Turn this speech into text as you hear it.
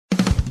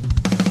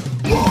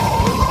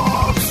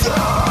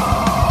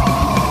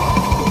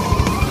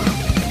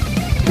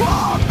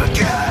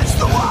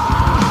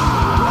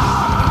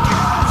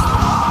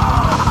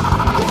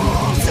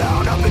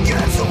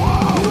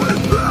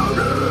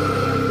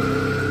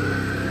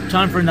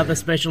Time for another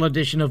special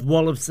edition of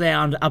Wall of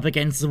Sound Up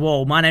Against the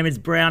Wall. My name is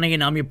Brownie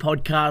and I'm your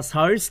podcast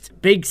host.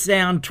 Big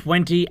Sound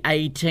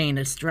 2018,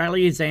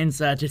 Australia's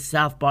answer to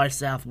South by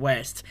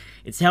Southwest.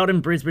 It's held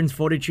in Brisbane's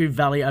Fortitude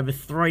Valley over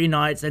 3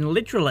 nights, and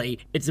literally,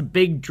 it's a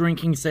big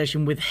drinking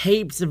session with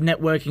heaps of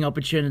networking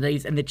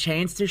opportunities and the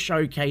chance to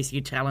showcase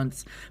your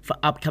talents for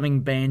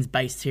upcoming bands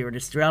based here in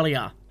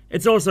Australia.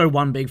 It's also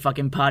one big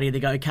fucking party to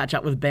go catch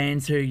up with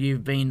bands who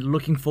you've been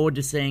looking forward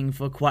to seeing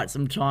for quite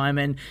some time,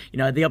 and, you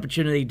know, the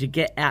opportunity to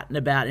get out and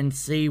about and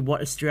see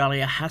what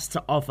Australia has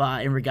to offer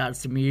in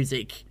regards to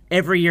music.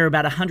 Every year,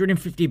 about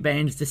 150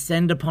 bands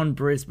descend upon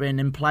Brisbane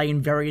and play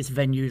in various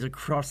venues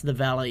across the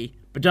valley.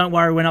 But don't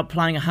worry, we're not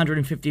playing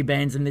 150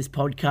 bands in this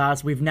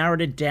podcast. We've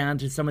narrowed it down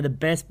to some of the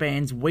best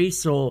bands we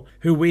saw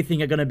who we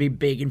think are going to be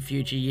big in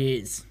future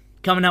years.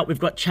 Coming up, we've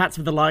got chats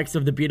with the likes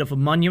of The Beautiful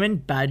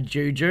Monument, Bad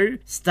Juju,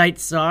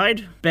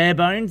 Stateside,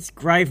 Barebones,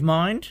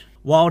 Gravemind,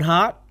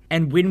 Wildheart,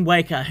 and Wind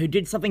Waker, who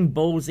did something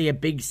ballsy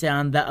at Big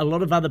Sound that a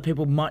lot of other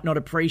people might not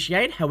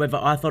appreciate. However,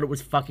 I thought it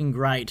was fucking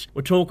great.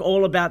 We'll talk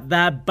all about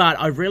that, but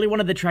I really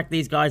wanted to track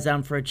these guys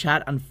down for a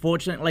chat.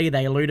 Unfortunately,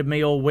 they eluded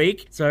me all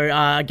week. So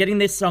getting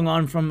this song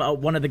on from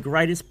one of the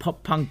greatest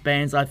pop-punk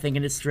bands, I think,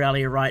 in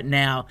Australia right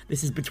now.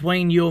 This is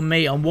Between You and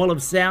Me on Wall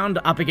of Sound,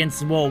 Up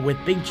Against the Wall,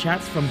 with big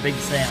chats from Big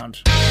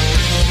Sound.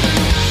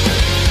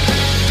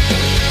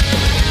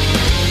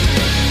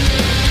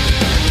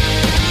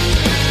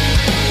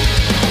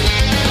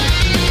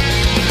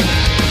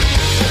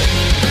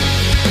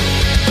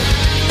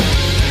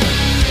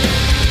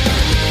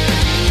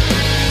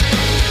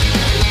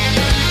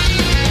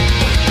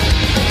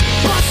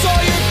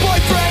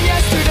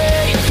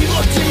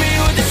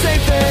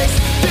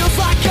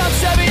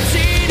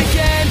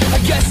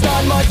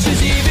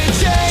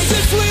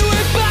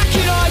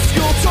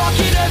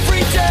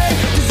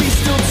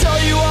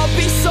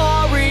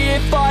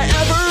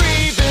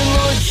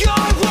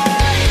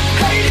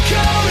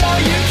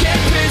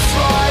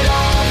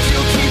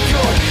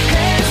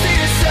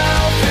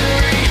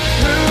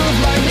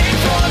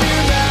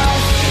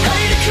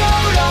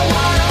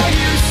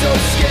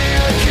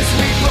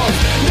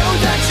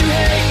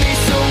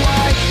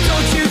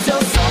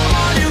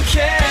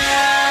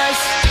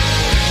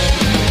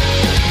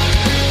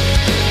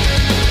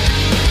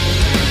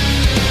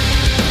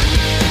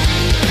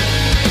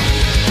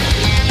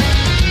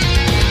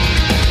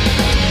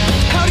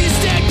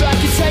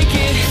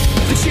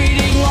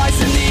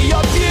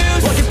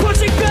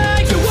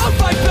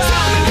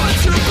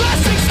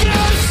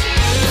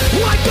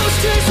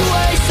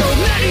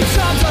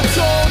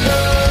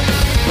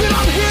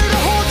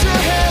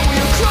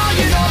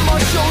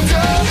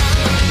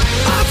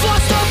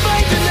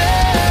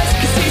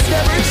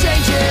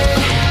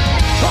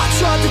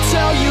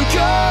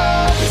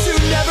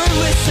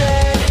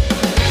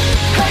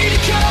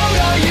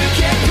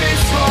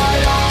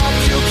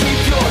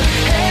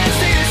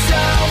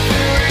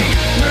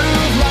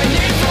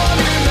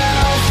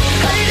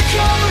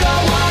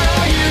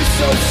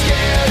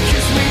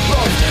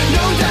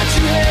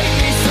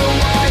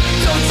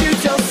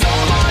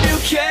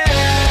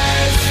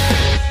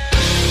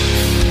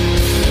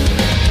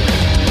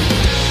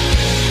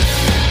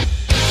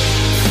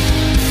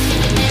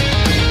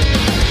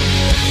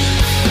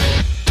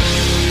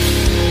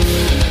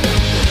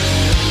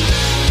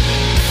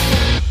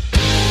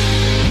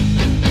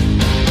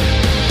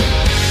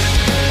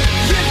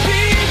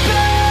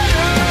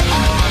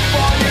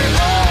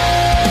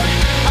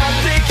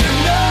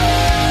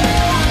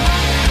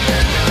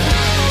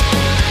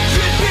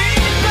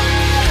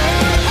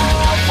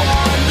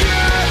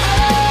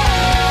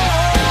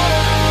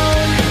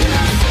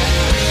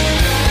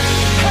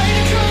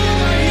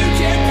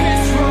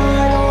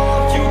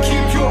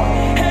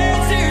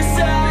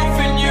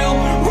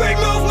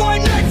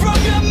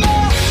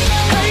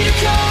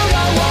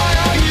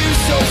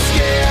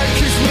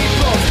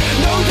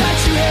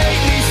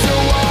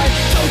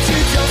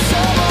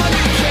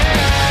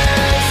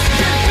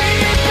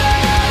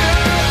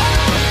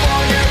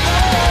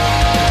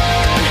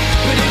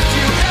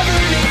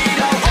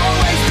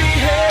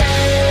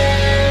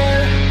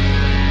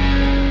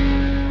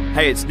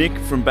 Hey, it's Nick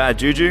from Bad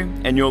Juju,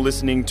 and you're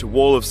listening to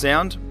Wall of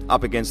Sound,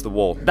 Up Against the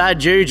Wall. Bad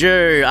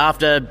Juju,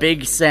 after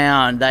Big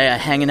Sound, they are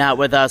hanging out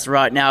with us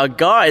right now.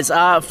 Guys,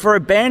 for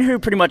a band who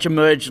pretty much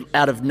emerged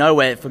out of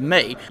nowhere for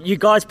me, you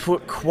guys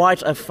put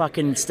quite a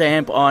fucking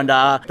stamp on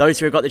those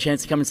who got the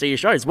chance to come and see your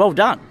shows. Well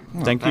done.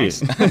 Oh, thank you.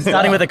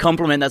 Starting with a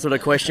compliment, that's not a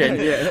question.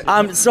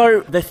 Yeah.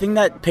 So the thing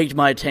that piqued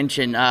my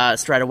attention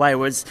straight away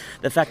was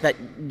the fact that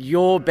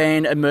your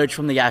band emerged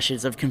from the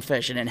ashes of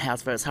Confession and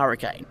House vs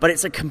Hurricane, but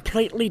it's a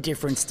completely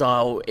different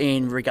style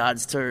in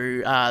regards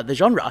to the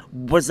genre.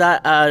 Was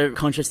that a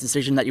conscious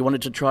decision that you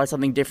wanted to try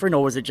something different,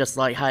 or was it just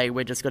like, hey,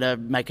 we're just going to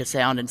make a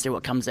sound and see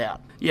what comes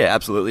out? Yeah,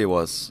 absolutely it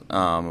was.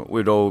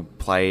 We'd all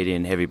played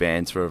in heavy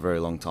bands for a very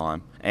long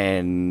time,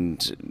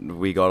 and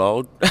we got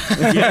old.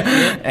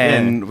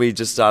 We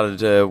just started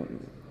to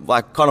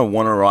like kind of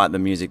want to write the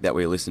music that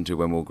we listened to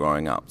when we were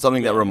growing up.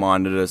 Something that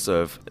reminded us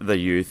of the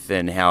youth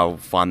and how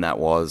fun that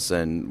was,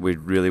 and we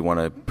really want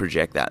to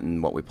project that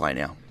in what we play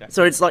now.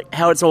 So it's like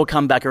how it's all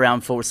come back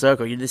around full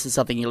circle. This is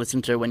something you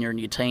listen to when you're in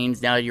your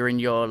teens. Now you're in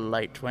your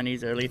late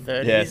 20s, early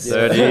 30s. Yes,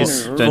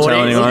 30s. Don't tell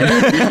anyone.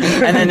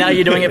 And then now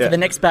you're doing it for the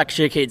next batch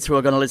of kids who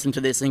are going to listen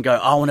to this and go,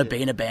 I want to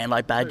be in a band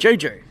like Bad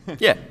Juju.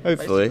 Yeah,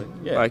 hopefully.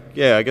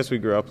 Yeah. I guess we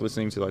grew up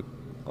listening to like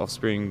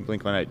Offspring,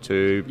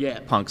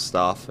 Blink-182, punk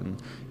stuff,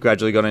 and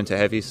gradually got into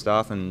heavy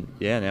stuff, and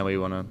now we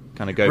want to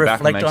kind of go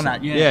reflect back and make on some,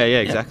 that. Yeah,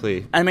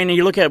 exactly. I mean,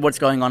 you look at what's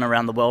going on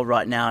around the world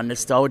right now, and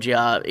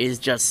nostalgia is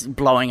just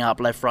blowing up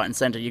left, right and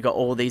centre. You've got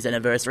all these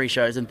anniversary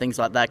shows and things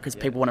like that because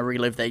people want to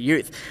relive their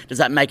youth. Does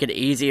that make it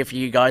easier for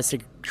you guys to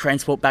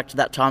transport back to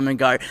that time and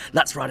go,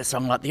 let's write a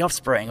song like The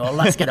Offspring, or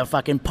let's get a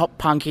fucking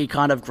pop-punky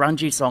kind of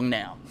grungy song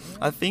now?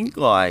 I think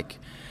like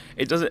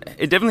it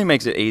definitely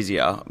makes it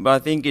easier, but I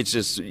think it's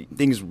just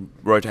things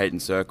rotate in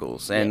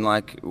circles, and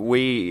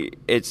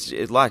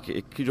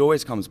it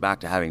always comes back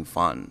to having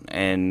fun,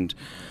 and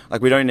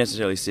like we don't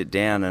necessarily sit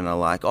down and are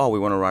like, oh, we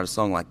want to write a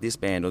song like this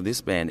band or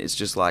this band. It's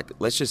just like,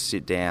 let's just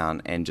sit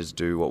down and just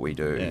do what we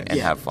do and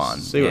have fun.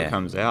 See what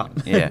comes out.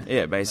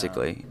 Yeah,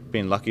 basically.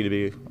 Been lucky to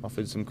be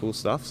offered some cool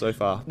stuff so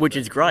far. Which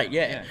is great,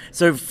 yeah.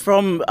 So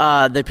from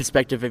the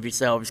perspective of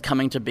yourselves,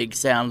 coming to Big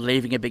Sound,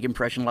 leaving a big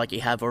impression like you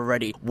have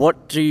already,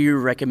 what do you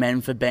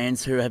recommend for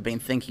bands who have been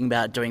thinking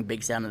about doing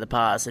Big Sound in the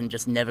past and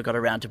just never got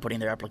around to putting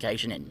their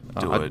application in?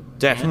 Do it.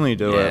 Definitely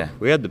do it.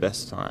 We had the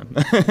best time.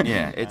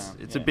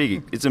 It's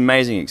an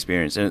amazing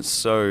experience, and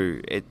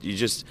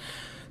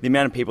the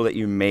amount of people that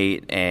you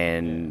meet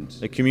and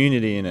the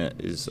community in it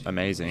is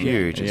amazing.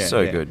 Huge. It's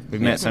so good.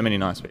 We've met so many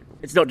nice people.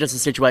 It's not just a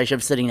situation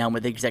of sitting down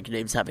with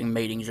executives having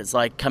meetings. It's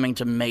like coming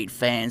to meet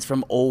fans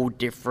from all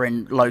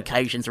different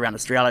locations around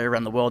Australia,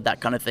 around the world,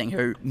 that kind of thing,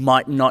 who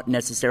might not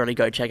necessarily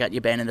go check out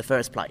your band in the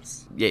first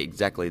place. Yeah,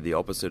 exactly. The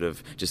opposite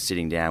of just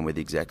sitting down with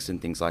execs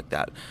and things like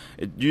that.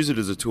 Use it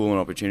as a tool and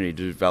opportunity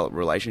to develop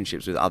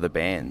relationships with other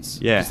bands.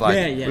 Yeah.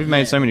 We've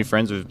made so many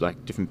friends with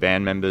like different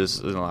band members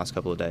in the last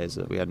couple of days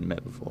that we hadn't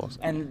met before. So.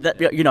 And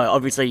that,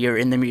 obviously you're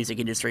in the music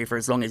industry for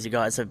as long as you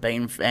guys have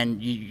been,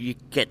 and you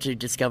get to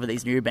discover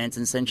these new bands.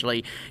 And essentially,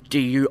 do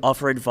you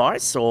offer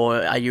advice,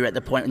 or are you at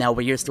the point now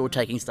where you're still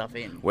taking stuff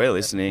in? We're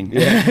listening.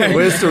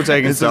 We're still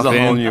taking stuff in. This is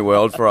a whole new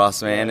world for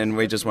us, man, and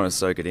we just want to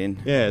soak it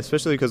in. Yeah,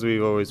 especially because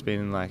we've always been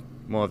in like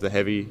more of the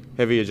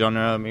heavier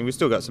genre. I mean, we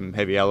still got some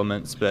heavy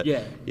elements, but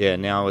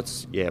now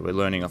we're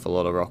learning off a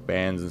lot of rock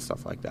bands and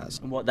stuff like that.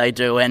 And what they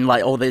do, and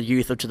like all the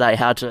youth of today,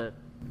 how to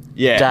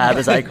dab,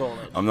 as they call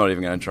it. I'm not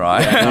even going to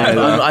try.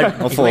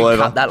 I'll fall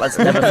over. Cut that. Let's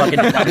never fucking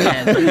do that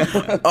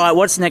again. All right,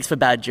 what's next for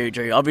Bad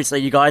Juju? Obviously,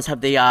 you guys have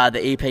the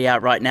EP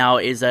out right now.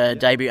 Is a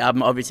debut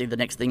album obviously the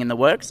next thing in the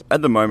works?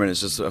 At the moment,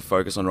 it's just a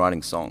focus on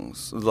writing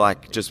songs.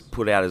 Like, just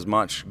put out as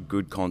much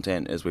good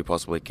content as we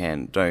possibly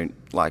can. Don't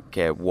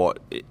care what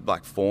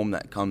form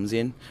that comes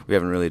in. We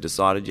haven't really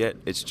decided yet.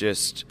 It's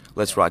just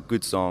let's write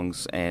good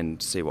songs and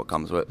see what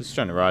comes with it. Just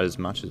trying to write as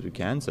much as we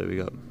can, so we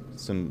got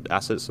some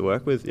assets to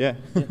work with,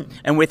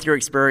 And with your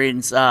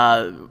experience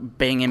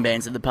being in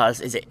bands in the past,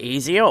 is it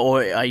easier,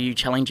 or are you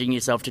challenging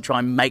yourself to try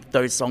and make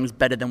those songs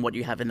better than what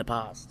you have in the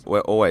past? We're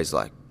always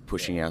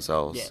pushing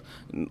ourselves.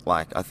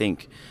 I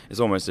think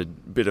it's almost a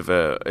bit of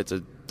it's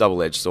a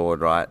double-edged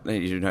sword, right?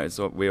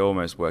 We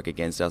almost work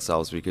against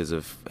ourselves because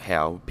of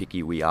how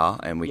picky we are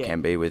and we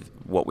can be with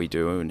what we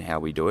do and how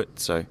we do it.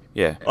 So,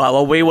 yeah. All right,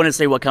 well, we want to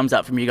see what comes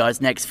up from you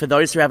guys next. For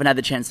those who haven't had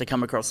the chance to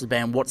come across the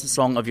band, what's a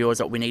song of yours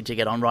that we need to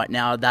get on right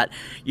now that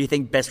you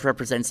think best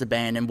represents the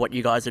band and what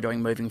you guys are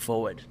doing moving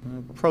forward?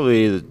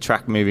 Probably the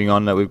track Moving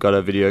On that we've got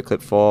a video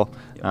clip for.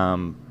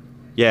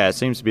 It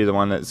seems to be the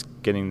one that's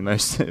getting the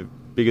most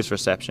biggest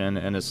reception,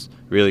 and it's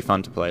really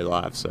fun to play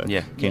live, so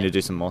keen to do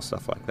some more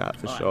stuff like that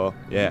for sure.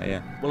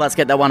 Yeah. Well, let's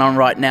get that one on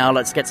right now.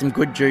 Let's get some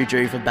good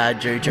juju for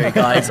Bad Juju,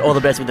 guys. All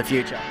the best with the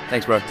future.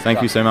 Thanks, bro.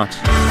 Thank you so much.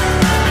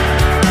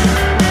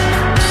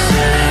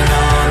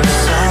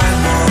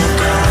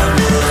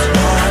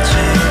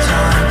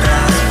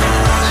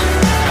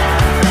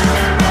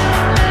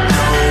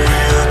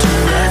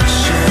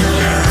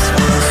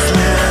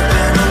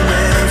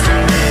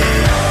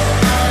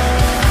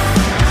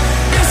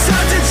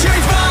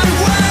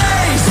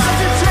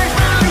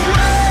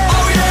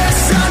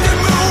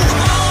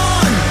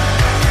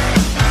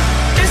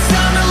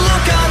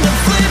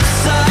 Flip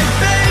side,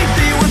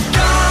 baby, we've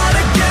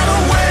gotta get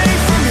away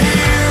from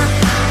here.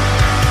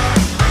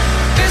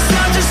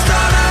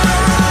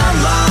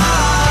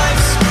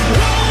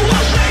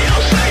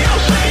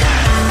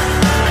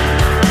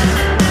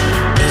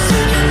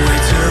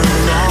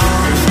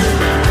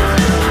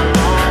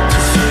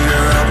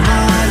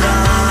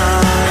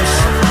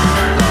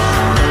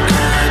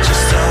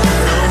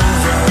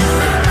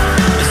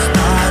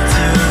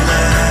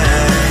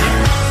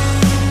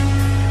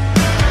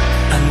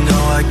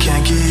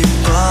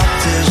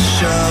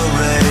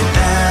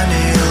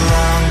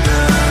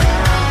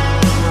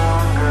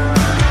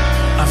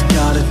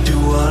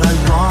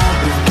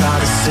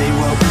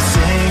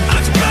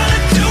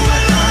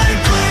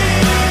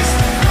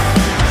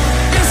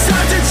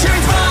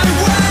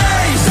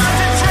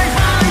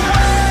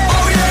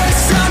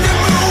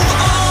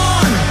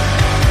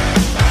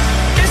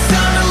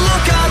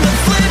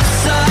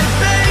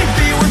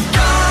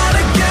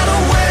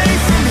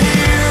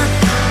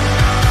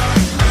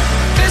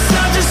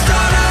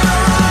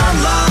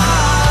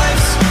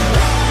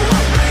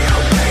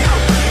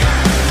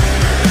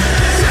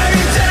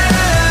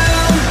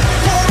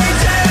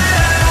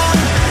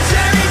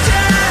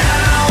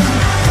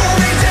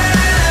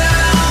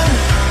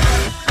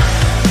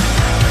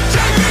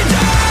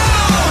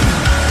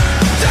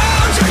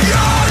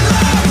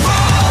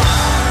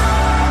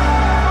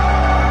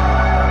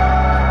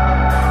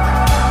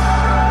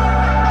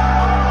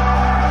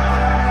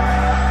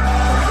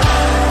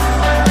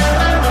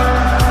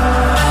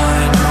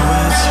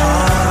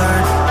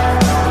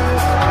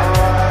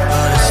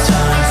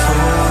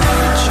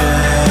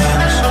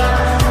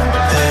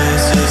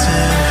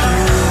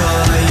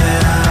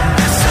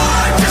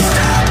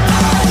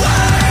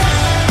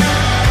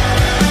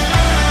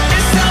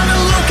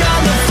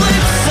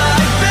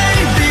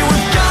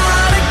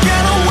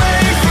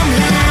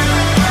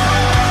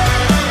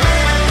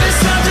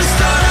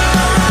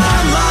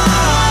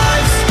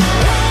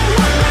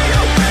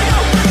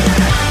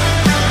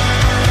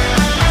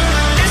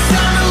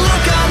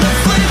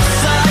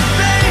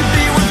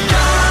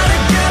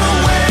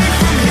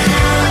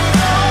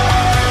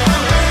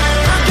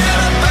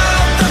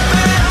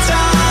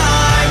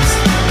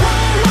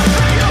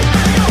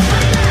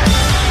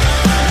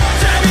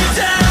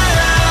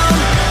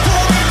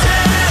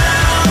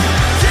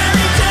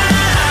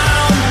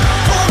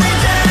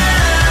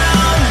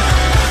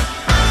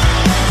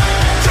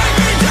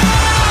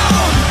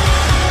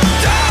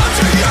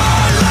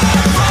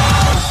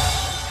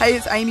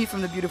 Amy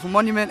from The Beautiful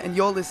Monument, and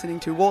you're listening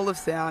to Wall of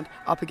Sound,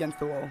 Up Against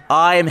the Wall.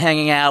 I am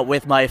hanging out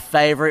with my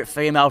favourite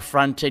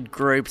female-fronted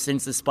group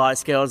since the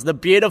Spice Girls, The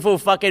Beautiful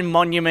fucking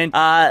Monument.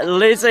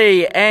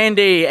 Lizzie,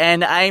 Andy,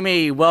 and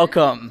Amy,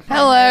 welcome.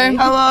 Hello.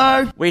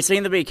 Hello. We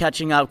seem to be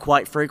catching up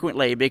quite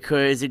frequently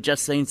because it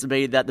just seems to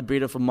be that The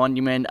Beautiful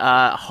Monument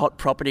are hot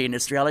property in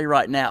Australia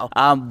right now.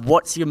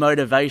 What's your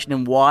motivation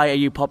and why are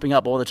you popping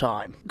up all the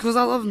time? Because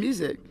I love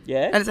music.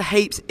 Yeah? And it's a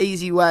heaps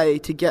easy way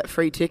to get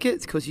free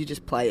tickets because you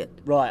just play it.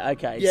 Right,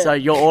 okay. Yeah. So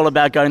you're all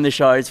about going to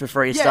shows for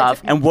free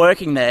stuff and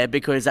working there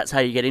because that's how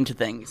you get into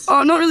things.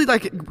 Oh, not really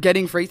like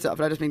getting free stuff,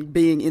 but I just mean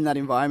being in that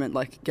environment,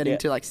 like getting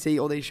to like see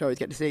all these shows,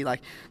 get to see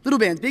like little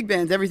bands, big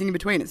bands, everything in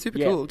between. It's super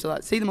cool to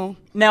like see them all.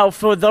 Now,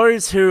 for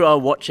those who are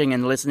watching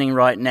and listening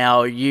right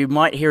now, you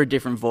might hear a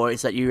different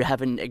voice that you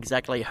haven't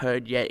exactly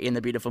heard yet in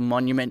The Beautiful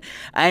Monument.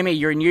 Amy,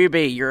 you're a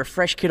newbie, you're a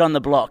fresh kid on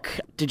the block.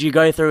 Did you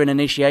go through an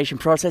initiation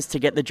process to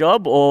get the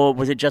job, or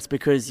was it just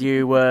because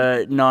you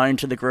were known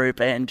to the group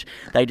and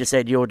they just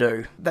said you'll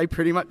do? They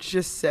pretty much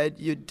just said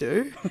you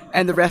do,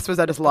 and the rest was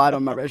I just lied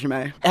on my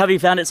resume. How have you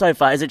found it so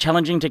far? Is it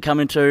challenging to come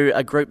into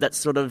a group that's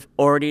sort of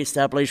already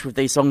established with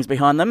these songs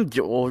behind them,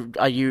 or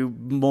are you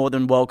more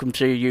than welcome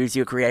to use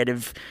your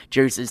creative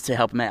juices to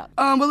help them out?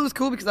 Well, it was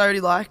cool because I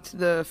already liked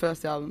the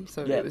first album,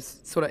 so it was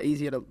sort of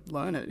easier to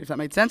learn it, if that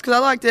made sense, because I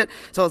liked it.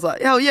 So I was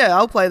like, hell yeah,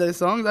 I'll play those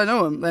songs. I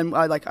know them. And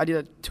I did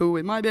a tour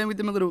with my band with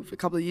them a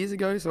couple of years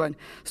ago, so I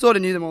sort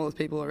of knew them all as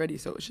people already.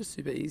 So it was just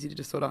super easy to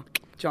just sort of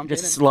jump in.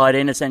 Just slide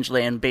in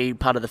essentially and be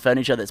part of the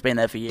furniture that's been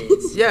there for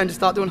years. Yeah, and just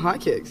start doing high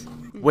kicks.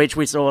 Which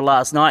we saw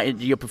last night in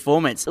your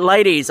performance.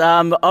 Ladies,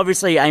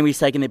 obviously Amy's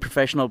taken the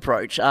professional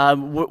approach.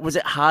 Was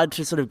it hard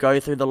to sort of go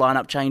through the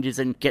lineup changes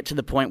and get to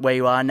the point where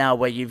you are now,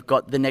 where you've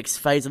got the next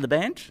phase of the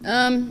band?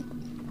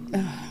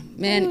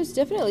 Man, it was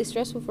definitely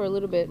stressful for a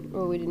little bit,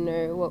 or we didn't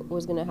know what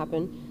was going to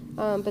happen.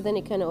 But then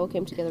it kind of all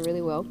came together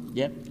really well.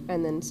 Yep.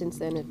 And then since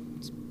then, it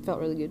felt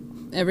really good.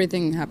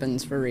 everything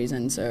happens for a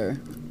reason, so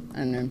I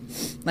don't know.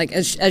 Like,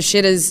 as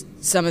shit as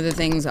some of the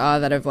things are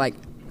that have, like,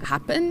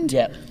 happened,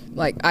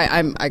 like,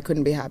 I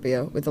couldn't be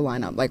happier with the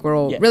lineup. Like, we're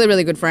all really,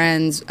 really good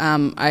friends.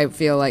 I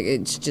feel like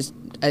it's just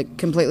a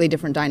completely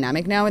different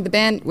dynamic now with the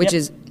band, which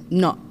is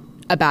not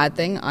a bad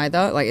thing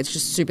either. Like, it's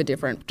just super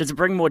different. Does it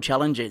bring more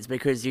challenges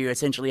because you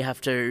essentially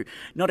have to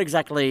not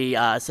exactly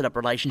set up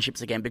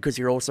relationships again, because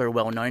you're also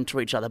well known to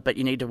each other, but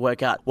you need to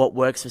work out what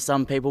works for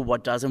some people,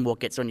 what doesn't, what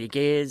gets on your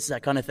gears,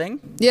 that kind of thing?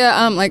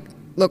 Yeah, like,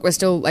 look, we're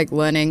still, like,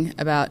 learning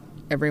about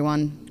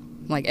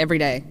everyone, like, every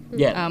day.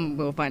 Yeah.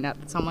 We'll find out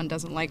that someone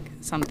doesn't like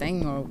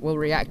something, or will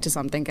react to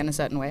something in a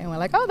certain way, and we're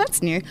like, oh,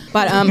 that's new.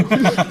 But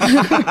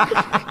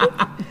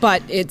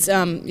but it's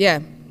yeah,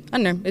 I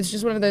don't know, it's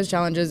just one of those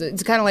challenges.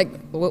 It's kind of like,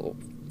 we'll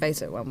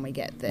face it when we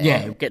get there.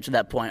 Yeah, get to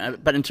that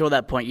point. But until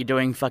that point, you're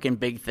doing fucking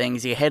big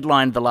things. You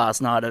headlined the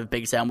last night of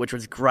Big Sound, which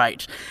was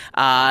great.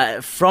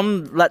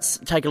 Let's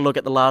take a look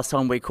at the last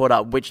time we caught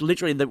up, which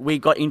literally we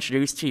got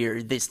introduced to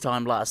you this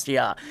time last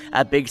year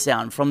at Big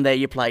Sound. From there,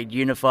 you played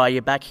Unify.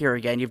 You're back here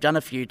again. You've done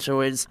a few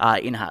tours,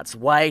 In Heart's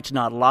Way,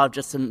 Tonight Love,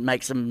 just to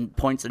make some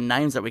points and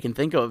names that we can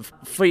think of.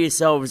 For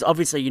yourselves,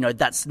 obviously, you know,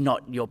 that's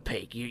not your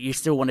peak. You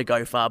still want to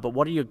go far, but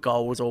what are your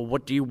goals, or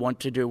what do you want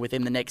to do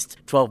within the next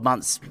 12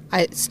 months?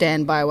 I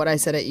stand by what I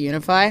said at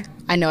Unify.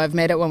 I know I've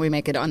made it when we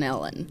make it on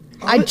Ellen.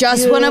 I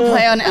just want to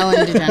play on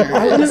Ellen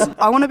DeGeneres.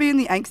 I want to be in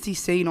the angsty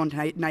scene on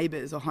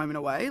Neighbours or Home and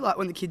Away, like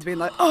when the kids being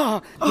like,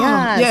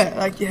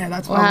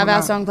 that's We'll have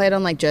our song played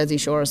on like Jersey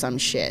Shore or some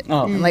shit.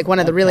 Like one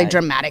of the really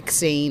dramatic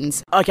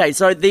scenes. Okay,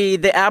 so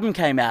the album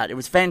came out. It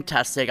was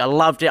fantastic. I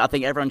loved it. I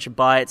think everyone should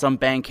buy it. It's on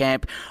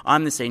Bandcamp.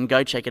 I'm the Scene.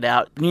 Go check it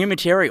out. New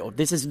material.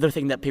 This is the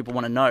thing that people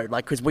want to know.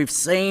 Like, because we've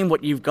seen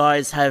what you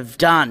guys have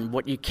done,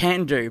 what you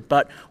can do,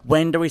 but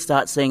when do we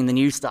start seeing the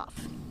new stuff?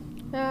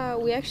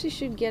 We actually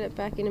should get it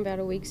back in about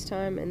a week's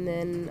time, and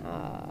then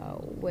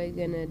we're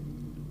going to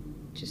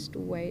just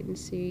wait and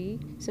see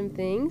some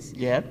things.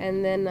 Yeah.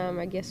 And then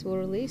I guess we'll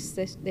release.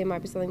 There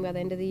might be something by the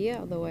end of the year,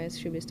 otherwise it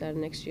should be started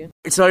next year.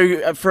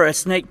 So for a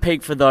sneak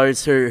peek for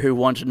those who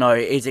want to know,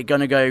 is it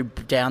going to go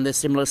down the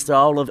similar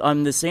style of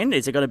I'm the Sin?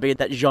 Is it going to be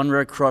that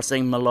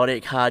genre-crossing,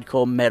 melodic,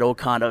 hardcore, metal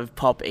kind of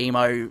pop,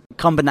 emo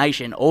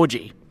combination,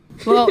 orgy?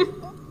 Well,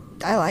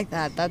 I like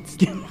that. That's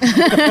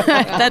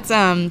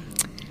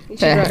You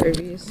should write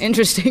reviews.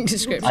 Interesting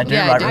description. I do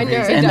write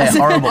reviews, and they're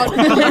horrible.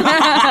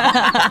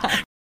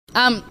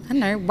 I don't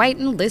know, wait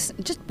and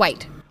listen. Just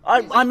wait.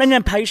 I'm an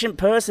impatient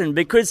person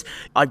because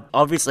I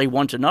obviously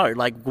want to know,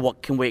 like,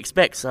 what can we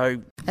expect?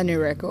 So A new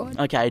record.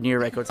 okay, new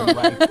records on the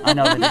way. I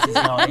know where this is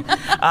going.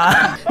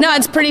 No,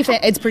 it's pretty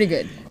it's pretty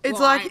good. It's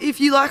like,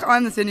 if you like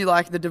I'm the Sin, you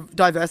like the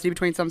diversity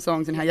between some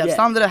songs and how you have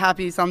some that are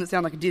happy, some that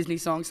sound like a Disney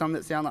song, some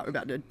that sound like we're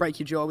about to break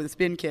your jaw with a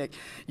spin kick.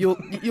 You'll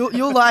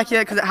like it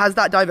because it has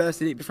that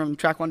diversity from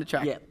track one to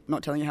track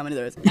not telling you how many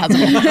there is.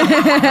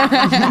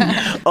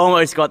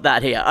 Almost got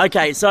that here.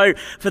 Okay, so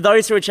for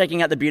those who are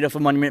checking out the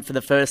Beautiful Monument for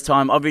the first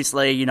time,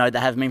 obviously, you know, they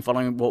have been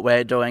following what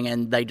we're doing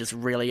and they just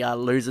really are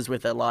losers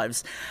with their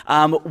lives.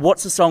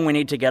 What's the song we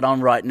need to get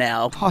on right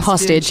now?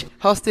 Hostage.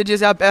 Hostage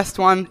is our best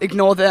one.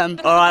 Ignore them.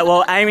 All right,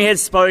 well, Amy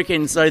has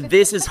spoken, so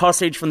this is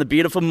Hostage from the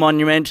Beautiful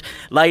Monument.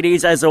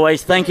 Ladies, as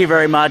always, thank you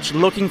very much.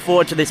 Looking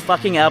forward to this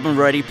fucking album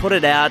ready. Put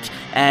it out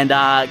and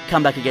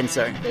come back again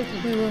soon.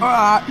 Thank you. All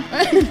right.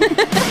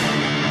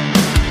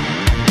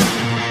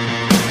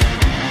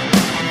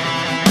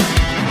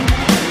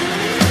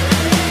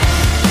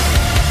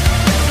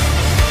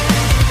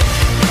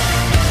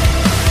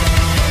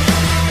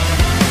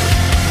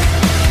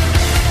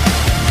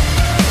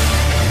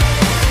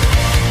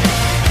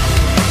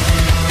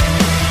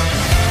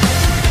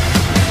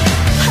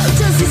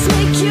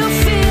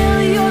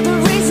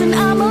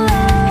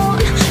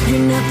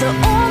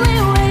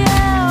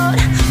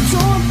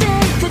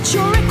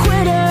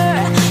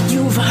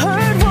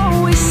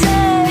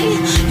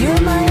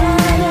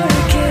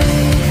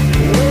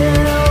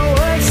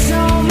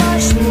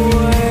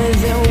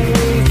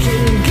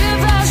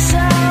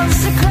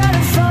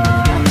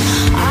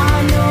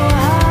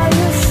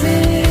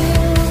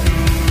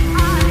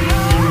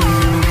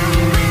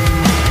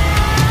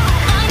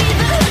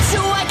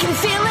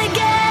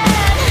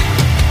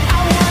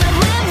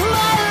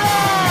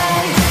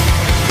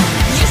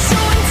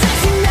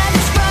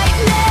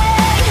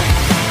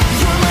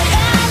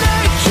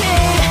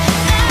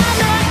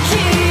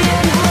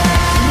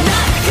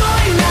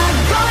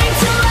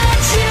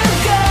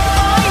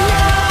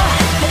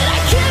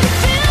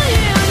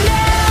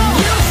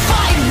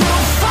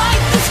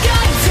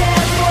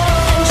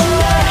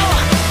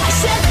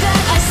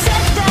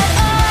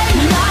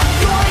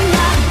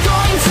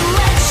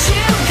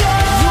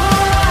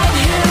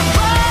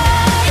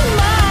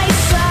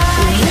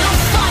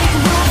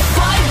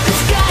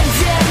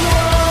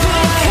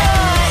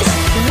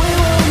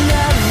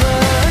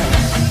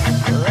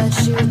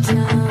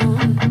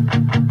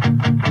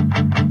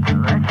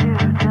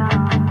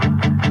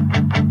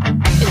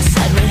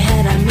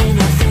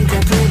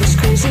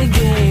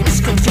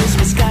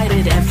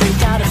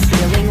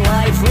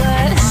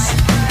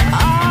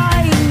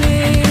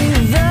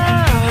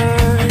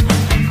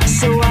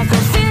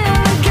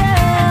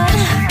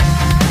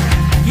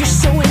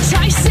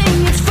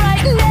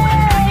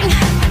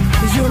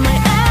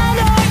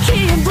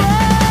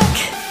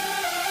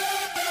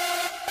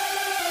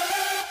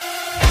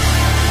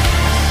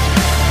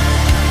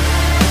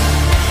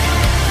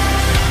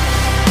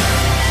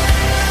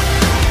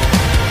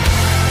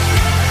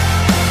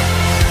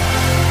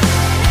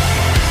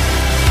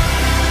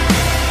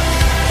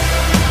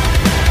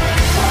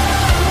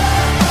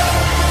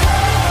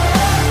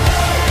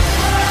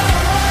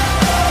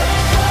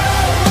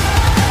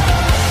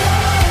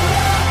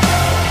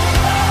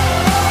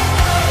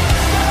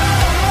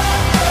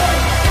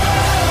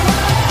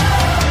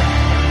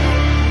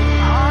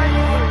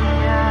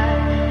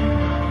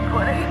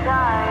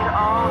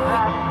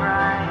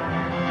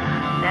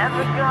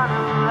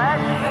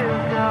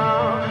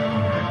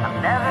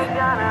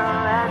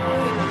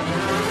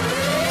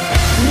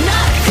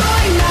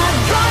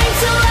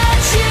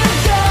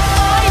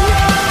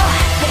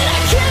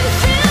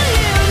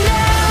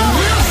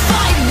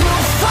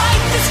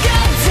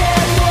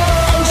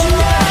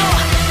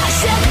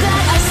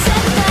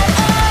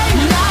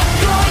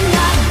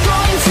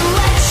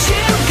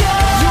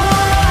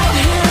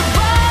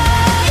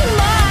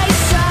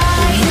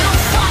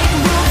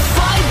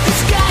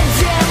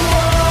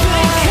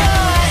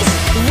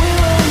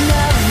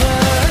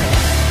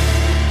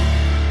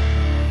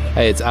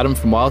 Hey, it's Adam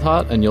from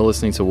Wildheart, and you're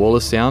listening to Wall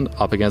of Sound,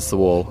 Up Against the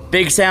Wall.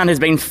 Big Sound has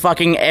been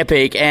fucking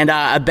epic, and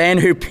a band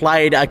who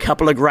played a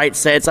couple of great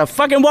sets are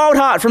fucking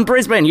Wildheart from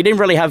Brisbane. You didn't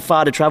really have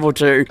far to travel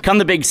to come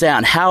to Big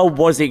Sound. How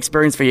was the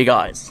experience for you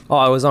guys?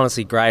 Oh, it was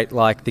honestly great.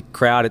 Like, the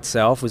crowd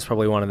itself was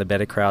probably one of the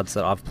better crowds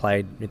that I've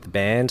played with the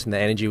band, and the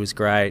energy was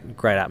great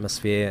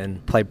atmosphere,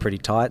 and played pretty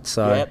tight,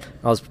 so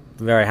I was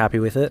very happy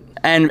with it.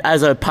 And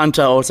as a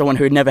punter or someone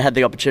who had never had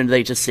the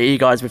opportunity to see you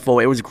guys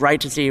before, it was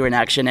great to see you in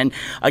action, and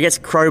I guess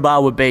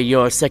Crowbar would be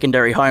your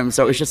secondary home,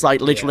 so it was just like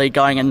literally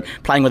going and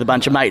playing with a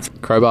bunch of mates.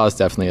 Crowbar is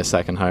definitely a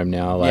second home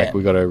now.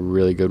 We've got a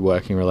really good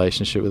working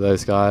relationship with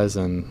those guys,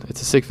 and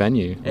it's a sick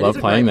venue. Love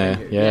playing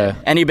there. Yeah.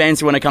 Any bands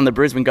who want to come to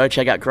Brisbane, go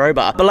check out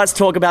Crowbar. But let's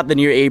talk about the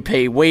new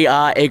EP, We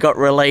Are. It got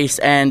released,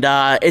 and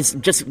it's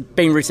just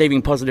been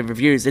receiving positive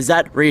reviews. Is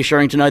that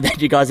reassuring to know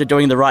that you guys are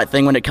doing the right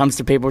thing when it comes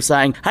to people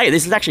saying, hey,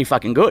 this is actually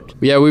fucking good?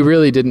 Yeah, we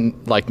really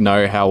didn't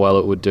know how well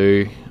it would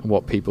do,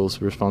 what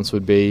people's response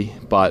would be,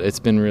 but it's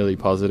been really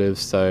positive,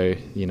 so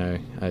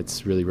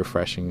it's really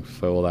refreshing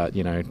for all that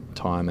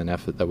time and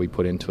effort that we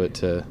put into it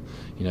to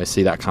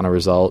see that kind of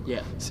result.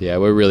 So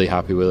we're really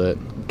happy with it.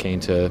 keen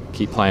to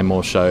keep playing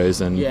more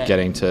shows and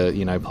getting to,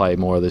 you know, play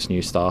more of this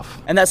new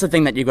stuff. And that's the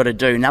thing that you've got to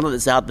do. Now that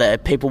it's out there,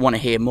 people want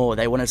to hear more.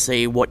 They want to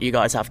see what you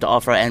guys have to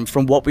offer. And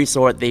from what we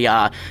saw at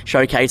the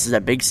showcases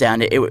at Big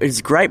Sound, it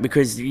was great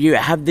because you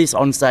have this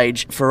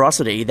on-stage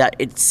ferocity that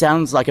it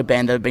sounds like a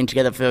band that have been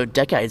together for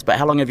decades. But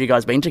how long have you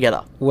guys been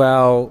together?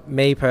 Well,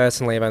 me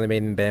personally, I've only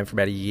been in the band for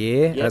about a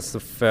year. Yep. That's the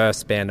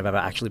first band I've ever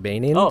actually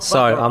been in.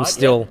 I'm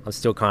still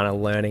kind of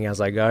learning as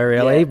I go,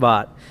 really.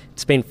 But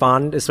it's been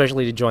fun,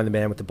 especially to join the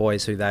band with the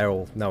boys who they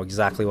all know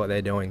exactly what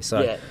they're doing.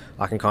 So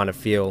I can kind of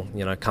feel,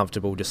 you know,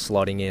 comfortable just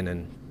slotting in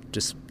and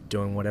just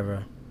doing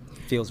whatever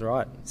feels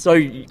right. So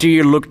do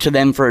you look to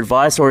them for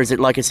advice, or is it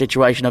like a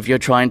situation of you're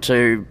trying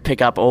to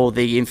pick up all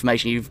the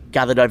information you've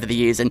gathered over the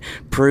years and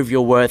prove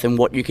your worth and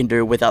what you can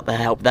do without the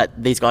help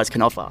that these guys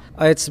can offer?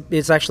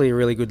 It's actually a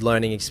really good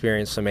learning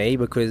experience for me,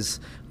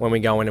 because when we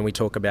go in and we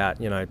talk about,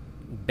 you know,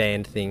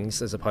 band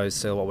things as opposed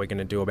to what we're going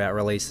to do about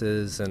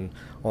releases and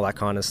all that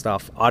kind of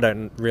stuff, I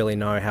don't really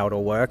know how it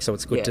all works, so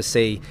it's good to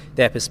see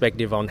their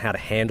perspective on how to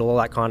handle all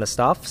that kind of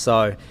stuff.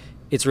 So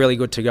it's really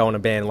good to go in a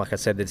band, like I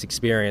said, that's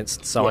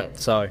experienced, so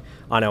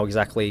I know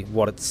exactly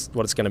what it's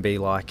going to be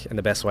like and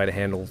the best way to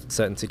handle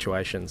certain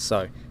situations.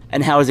 So.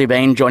 And how has he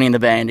been joining the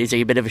band? Is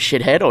he a bit of a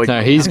shithead? Or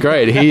no, he's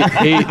great.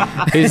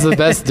 He's the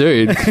best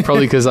dude,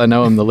 probably because I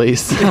know him the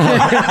least.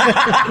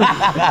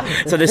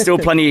 So there's still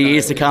plenty of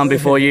years to come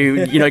before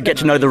you get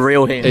to know the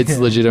real him. It's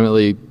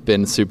legitimately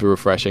been super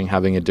refreshing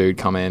having a dude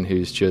come in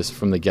who's just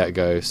from the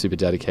get-go super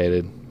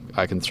dedicated.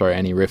 I can throw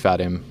any riff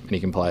at him and he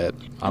can play it.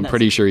 I'm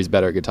pretty sure he's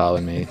better at guitar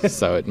than me,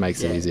 so it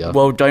makes it easier.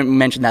 Well, don't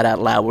mention that out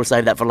loud. We'll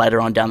save that for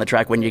later on down the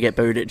track when you get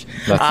booted.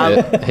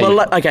 That's it.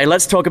 Well, okay,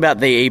 let's talk about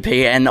the EP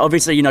and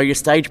obviously, your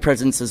stage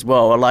presence as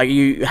well. Like,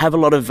 you have a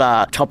lot of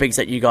topics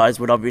that you guys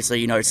would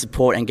obviously,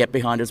 support and get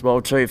behind as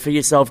well too. For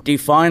yourself, do you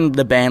find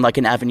the band like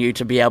an avenue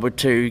to be able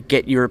to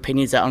get your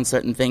opinions out on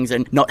certain things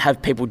and not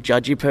have people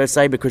judge you per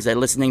se because they're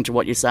listening to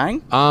what you're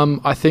saying?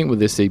 I think with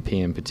this EP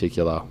in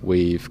particular,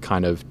 we've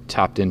kind of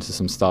tapped into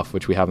some stuff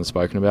which we haven't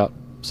spoken about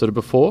sort of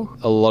before.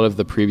 A lot of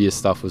the previous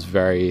stuff was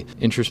very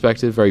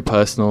introspective, very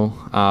personal,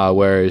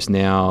 whereas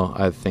now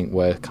I think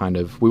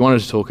we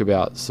wanted to talk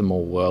about some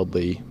more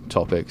worldly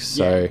topics.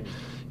 So,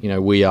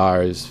 We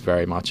Are is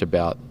very much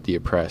about the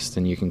oppressed,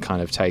 and you can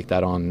kind of take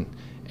that on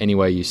any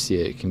way you see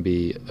it. It can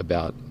be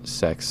about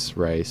sex,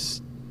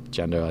 race,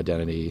 gender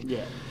identity,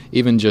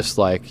 even just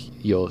like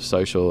your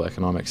social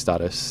economic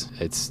status.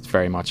 It's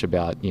very much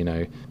about,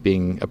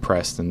 being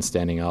oppressed and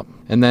standing up.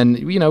 And then,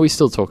 we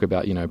still talk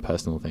about,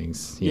 personal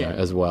things, know,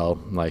 as well.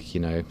 Like,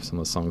 some of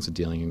the songs are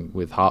dealing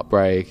with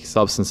heartbreak,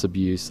 substance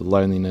abuse,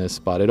 loneliness,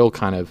 but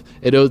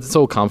it's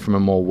all come from a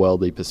more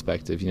worldly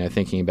perspective,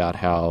 thinking about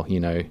how,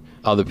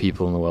 other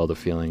people in the world are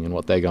feeling and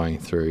what they're going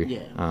through.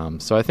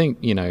 So I think,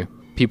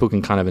 people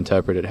can kind of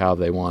interpret it however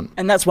they want.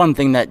 And that's one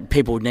thing that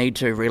people need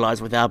to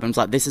realise with albums.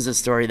 Like, this is a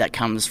story that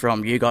comes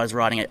from you guys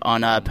writing it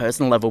on a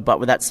personal level. But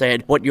with that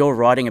said, what you're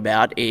writing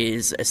about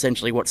is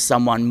essentially what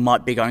someone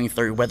might be going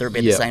through, whether it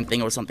be the same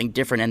thing or something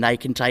different. And they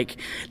can take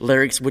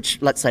lyrics,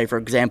 which, let's say, for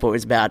example,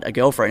 is about a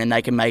girlfriend, and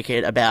they can make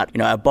it about,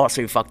 a boss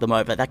who fucked them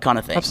over, that kind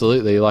of thing.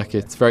 Absolutely. Like,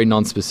 it's very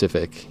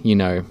non-specific,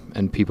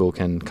 and people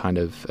can kind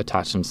of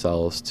attach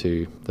themselves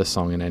to the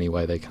song in any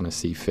way they kind of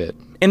see fit.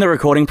 In the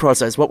recording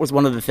process, what was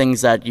one of the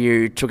things that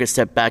you took a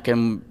step back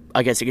and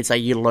I guess you could say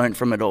you learned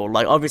from it all?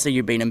 Like, obviously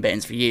you've been in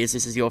bands for years.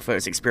 This is your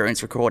first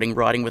experience recording,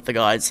 writing with the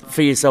guys.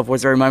 For yourself,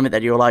 was there a moment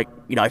that you were like,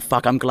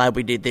 fuck, I'm glad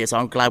we did this.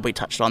 I'm glad we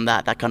touched on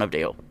that kind of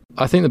deal?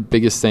 I think the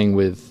biggest thing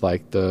with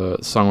like the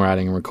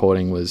songwriting and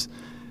recording was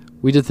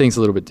we did things a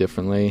little bit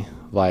differently.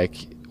 Like,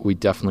 we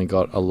definitely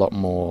got a lot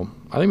more,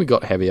 I think we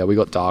got heavier, we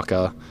got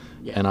darker,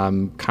 and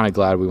I'm kind of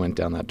glad we went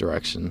down that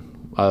direction.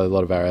 A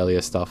lot of our earlier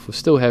stuff was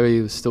still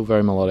heavy, was still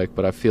very melodic,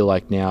 but I feel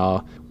like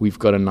now we've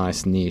got a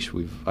nice niche.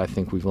 I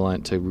think we've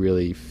learnt to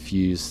really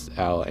fuse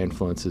our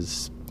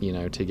influences,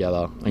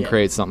 together and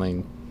create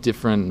something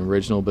different and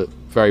original, but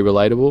very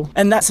relatable.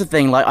 And that's the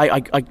thing, like,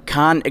 I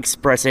can't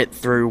express it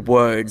through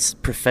words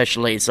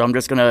professionally, so I'm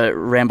just going to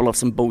ramble off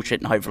some bullshit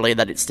and hopefully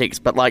that it sticks.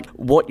 But like,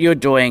 what you're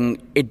doing,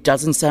 it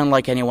doesn't sound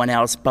like anyone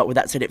else, but with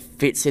that said, it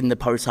fits in the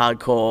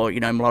post-hardcore,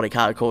 melodic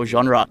hardcore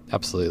genre.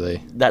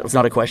 Absolutely. That was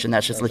not a question,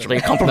 that's just literally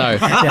a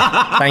compliment. No.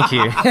 Thank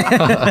you.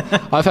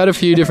 I've had a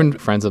few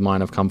different friends of mine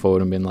have come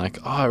forward and been like,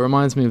 oh, it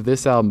reminds me of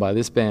this album by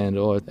this band,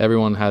 or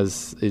everyone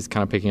is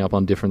kind of picking up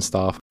on different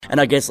stuff. And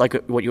I guess, like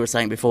what you were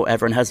saying before,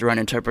 everyone has their own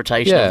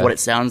interpretation of what it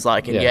sounds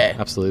like. And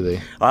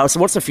absolutely. So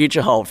what's the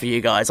future hold for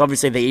you guys?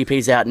 Obviously the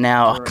EP's out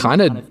now. Kind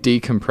of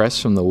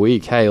decompress from the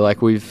week. Hey,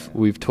 like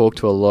we've talked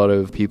to a lot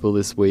of people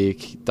this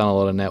week, done a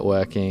lot of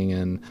networking,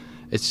 and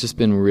it's just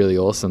been really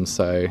awesome.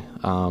 So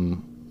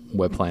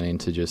we're planning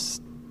to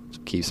just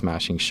keep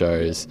smashing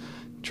shows,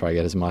 try to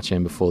get as much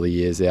in before the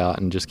year's out,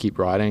 and just keep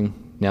writing.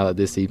 Now that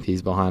this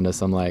EP's behind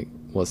us, I'm like,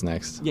 what's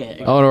next?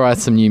 I want to write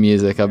some new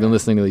music. I've been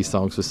listening to these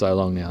songs for so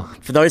long now.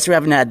 For those who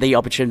haven't had the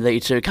opportunity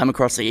to come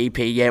across the EP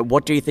yet,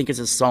 what do you think is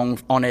a song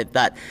on it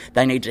that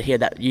they need to hear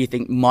that you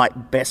think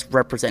might best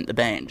represent the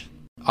band?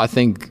 I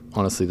think,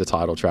 honestly, the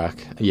title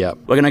track. Yeah.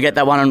 We're going to get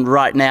that one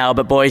right now.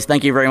 But, boys,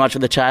 thank you very much for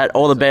the chat.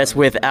 All the best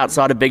with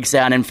Outside of Big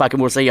Sound, and fucking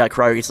we'll see you at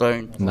Crogie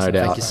soon. No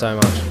doubt. Thank you so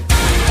much.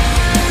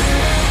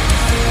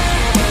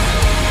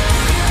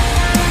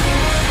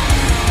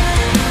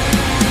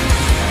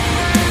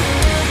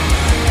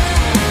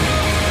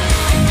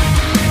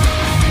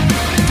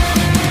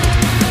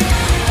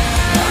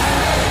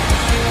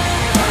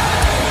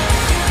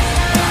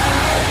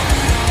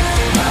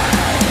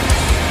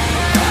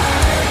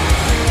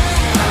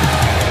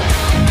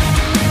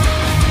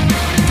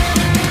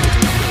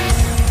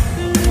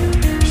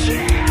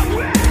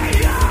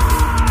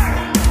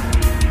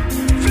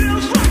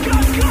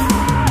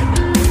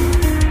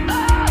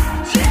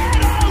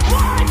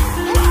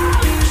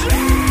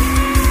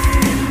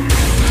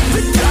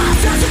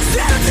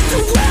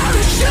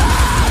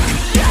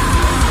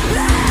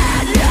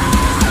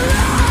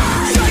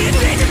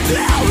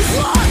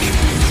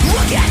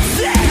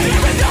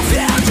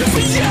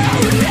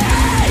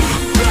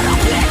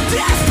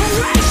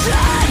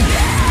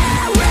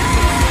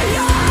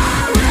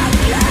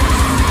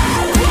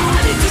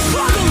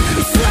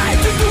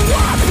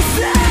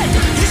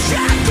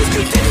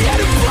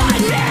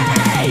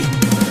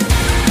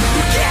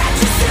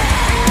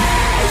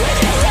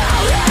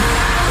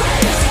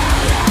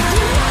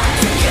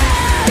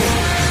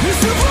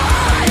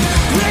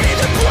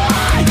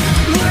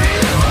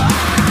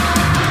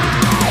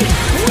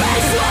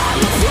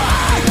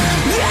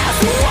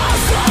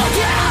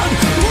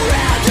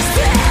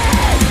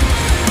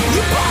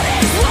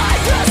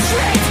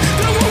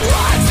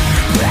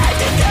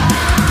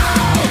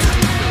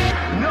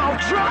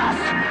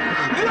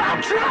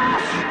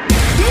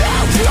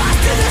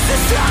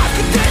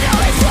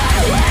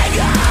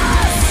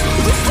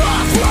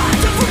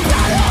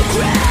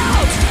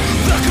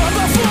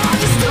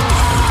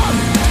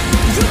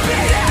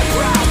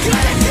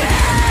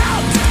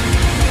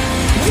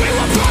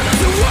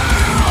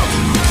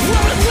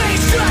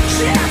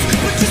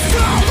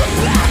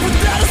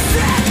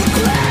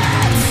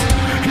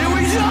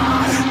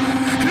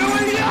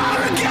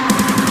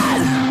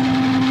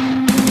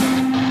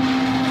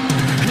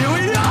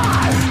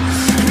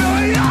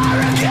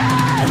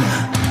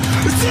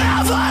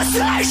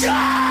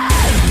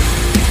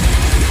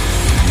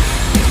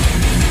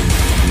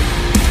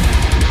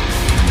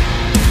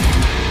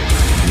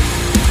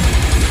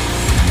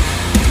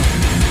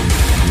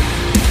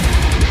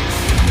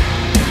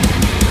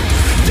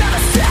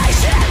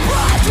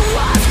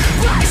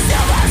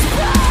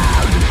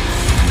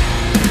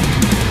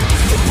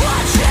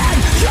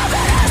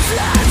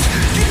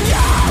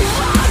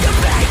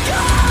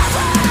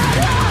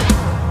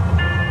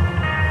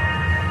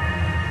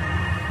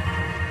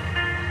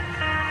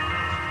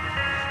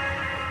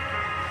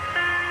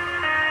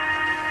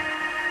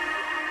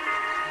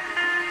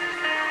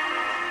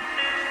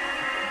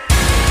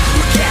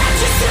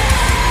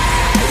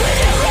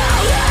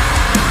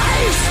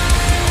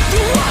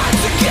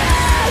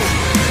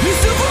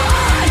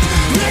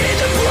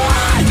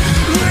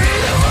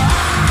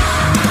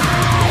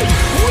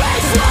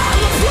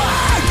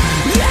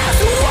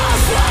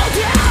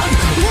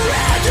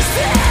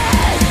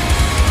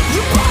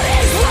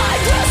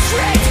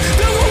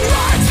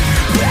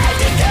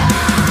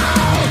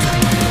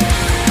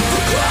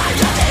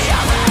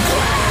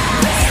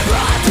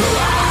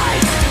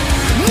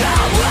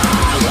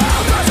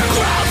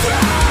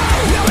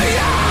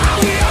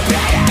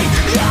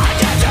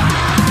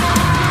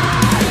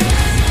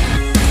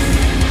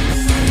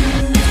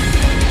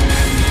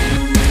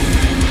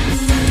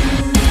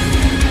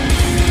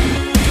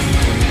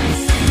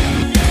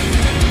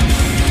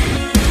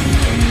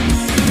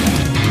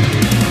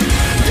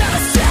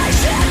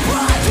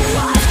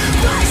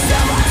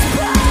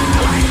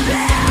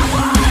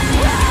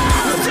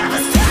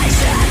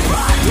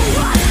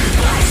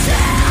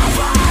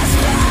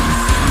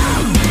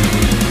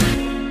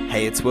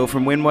 It's Will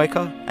from Wind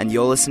Waker, and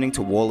you're listening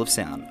to Wall of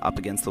Sound, Up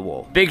Against the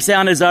Wall. Big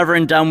Sound is over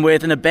and done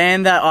with, and a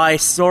band that I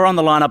saw on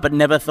the lineup but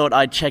never thought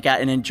I'd check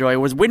out and enjoy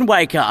was Wind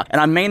Waker, and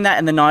I mean that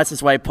in the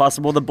nicest way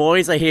possible. The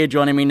boys are here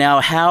joining me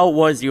now. How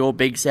was your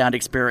Big Sound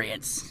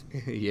experience?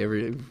 Yeah,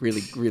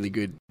 really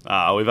good.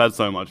 We've had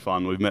so much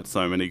fun. We've met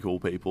so many cool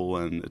people,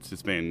 and it's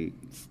just been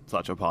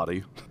such a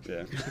party.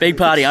 Yeah. Big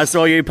party. I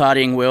saw you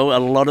partying, Will, a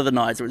lot of the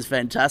nights. It was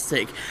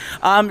fantastic.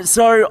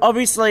 So,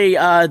 obviously,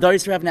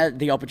 those who haven't had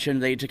the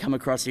opportunity to come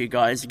across you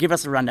guys, give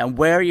us a rundown.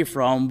 Where are you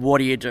from? What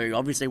do you do?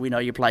 Obviously, we know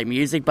you play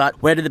music,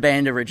 but where did the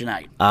band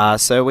originate?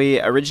 So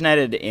we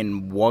originated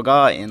in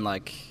Wagga in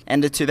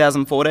end of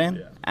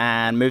 2014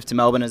 and moved to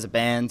Melbourne as a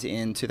band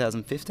in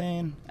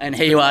 2015. And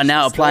here you are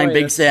now playing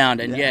Big Sound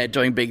and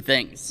doing big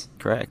things.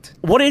 Correct.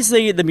 What is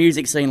the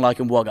music scene like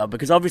in Wagga?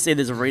 Because obviously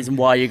there's a reason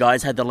why you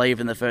guys had to leave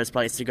in the first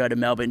place to go to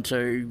Melbourne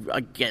to, I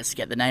guess,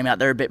 get the name out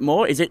there a bit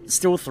more. Is it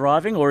still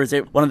thriving, or is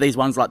it one of these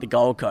ones like the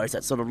Gold Coast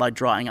that's sort of like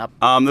drying up?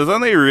 There's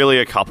only really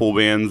a couple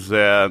bands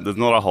there. There's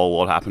not a whole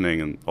lot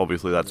happening, and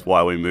obviously that's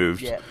why we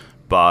moved. Yeah.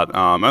 But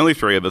only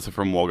 3 of us are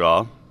from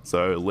Wagga.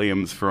 So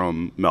Liam's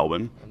from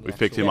Melbourne. We've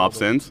picked him up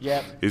since.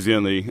 Yep. He's the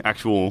only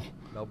actual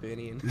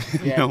Melburnian.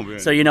 Yeah.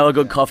 So you know a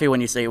good coffee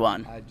when you see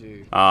one. I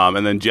do.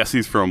 And then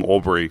Jesse's from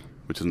Aubrey,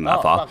 which isn't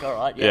that far. Fuck, all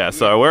right. Yeah,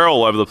 so we're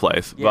all over the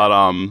place. Yeah.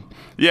 But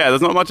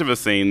there's not much of a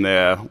scene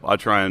there. I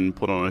try and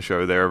put on a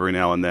show there every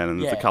now and then,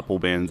 and there's a couple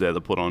bands there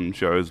that put on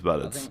shows,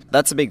 but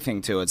that's a big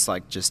thing too. It's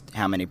like just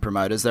how many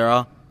promoters there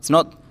are. It's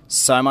not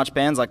so much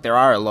bands. Like there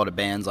are a lot of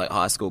bands, like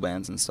high school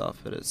bands and stuff,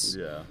 but it's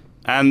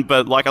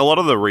But like a lot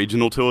of the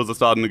regional tours are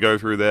starting to go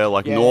through there.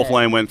 Like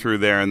Northlane went through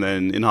there, and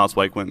then In Hearts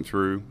Wake went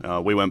through.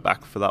 We went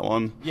back for that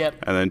one. Yep.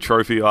 And then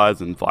Trophy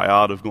Eyes and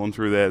Viard have gone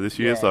through there this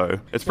year, so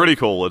it's pretty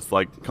cool. It's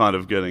like kind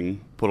of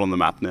getting put on the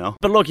map now.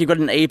 But look, you've got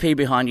an EP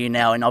behind you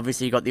now, and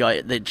obviously you got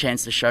the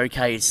chance to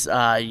showcase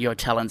your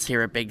talents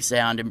here at Big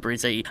Sound in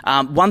Brizzy.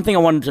 One thing I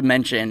wanted to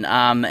mention,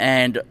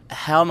 and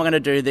how am I going to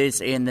do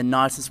this in the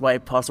nicest way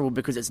possible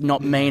because it's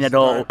not mean at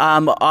all.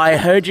 I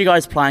heard you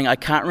guys playing, I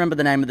can't remember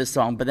the name of the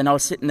song, but then I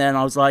was sitting there and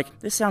I was like,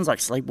 this sounds like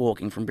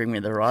Sleepwalking from Bring Me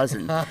the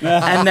Horizon.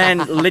 And then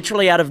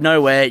literally out of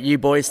nowhere, you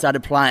boys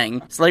started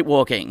playing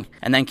Sleepwalking,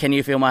 and then Can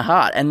You Feel My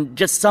Heart? And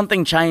just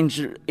something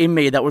changed in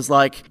me that was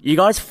like, you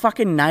guys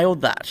fucking nailed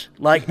that.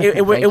 Like,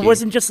 it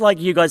wasn't just like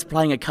you guys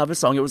playing a cover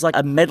song. It was like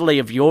a medley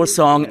of your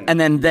song and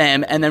then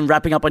them and then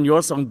wrapping up on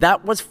your song.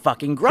 That was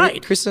fucking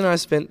great. Chris and I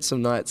spent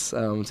some nights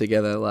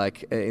together,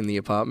 like in the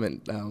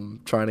apartment,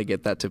 trying to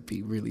get that to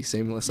be really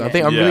seamless. I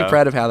think I'm really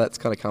proud of how that's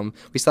kind of come.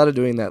 We started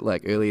doing that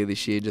like earlier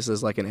this year, just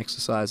as like an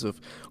exercise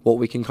of what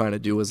we can kind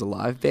of do as a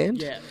live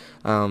band. Yeah.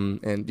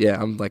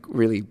 I'm like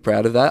really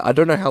proud of that. I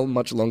don't know how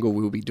much longer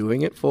we'll be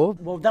doing it for.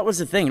 Well, that was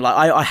the thing. Like,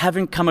 I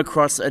haven't come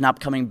across an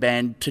upcoming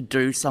band to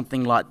do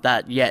something like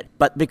that yet.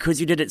 But because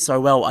you did it so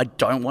well, I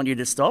don't want you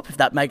to stop, if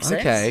that makes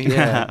sense. Okay,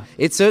 yeah.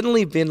 It's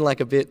certainly been like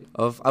a bit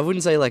of, I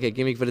wouldn't say like a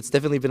gimmick, but it's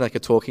definitely been like a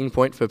talking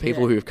point for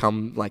people who've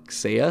come like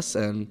see us.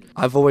 And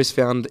I've always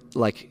found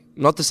like,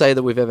 not to say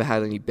that we've ever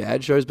had any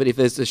bad shows, but if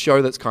there's a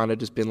show that's kind of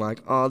just been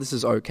like, oh, this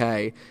is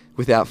okay,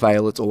 without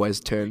fail, it's always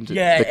turned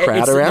the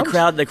crowd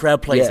around. The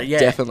crowd pleaser, yeah.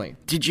 Definitely.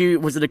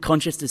 Was it a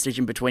conscious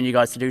decision between you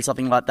guys to do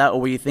something like that,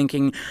 or were you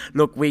thinking,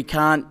 look, we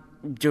can't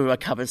do a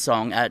cover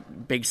song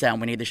at Big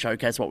Sound, we need to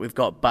showcase what we've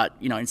got, but,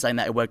 you know, in saying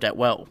that, it worked out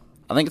well?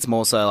 I think it's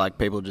more so like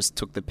people just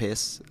took the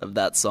piss of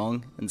that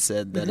song and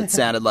said that it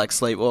sounded like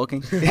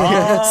Sleepwalking.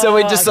 So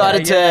we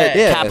decided to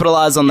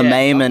capitalise on the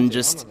meme and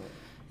just...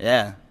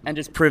 Yeah. And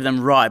just prove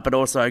them right, but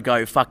also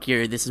go, fuck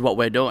you, this is what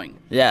we're doing.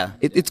 Yeah.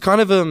 It's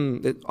kind of,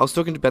 I was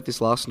talking about this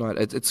last night,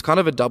 it's kind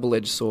of a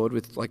double-edged sword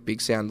with like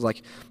Big Sound.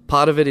 Like,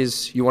 part of it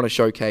is you want to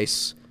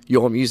showcase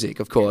your music,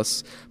 of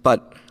course,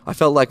 but I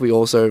felt like we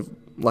also,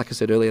 like I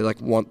said earlier, like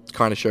want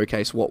kind of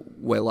showcase what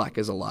we're like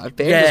as a live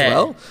band as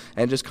well,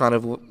 and just kind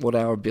of what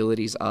our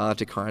abilities are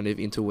to kind of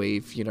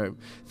interweave, you know,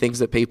 things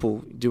that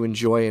people do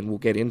enjoy and will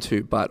get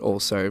into, but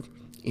also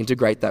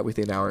integrate that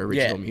within our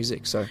original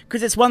music. So,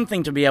 because it's one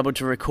thing to be able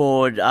to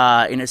record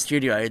in a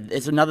studio,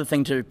 it's another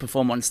thing to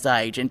perform on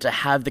stage and to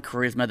have the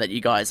charisma that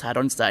you guys had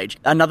on stage.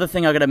 Another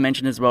thing I got to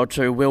mention as well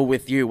too, Will,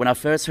 with you, when I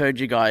first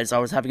heard you guys, I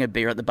was having a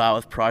beer at the bar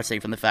with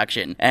Pricey from The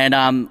Faction, and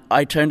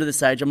I turned to the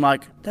stage, I'm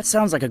like, that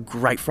sounds like a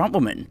great front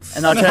woman,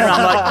 and I turned around,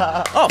 I'm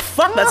like, oh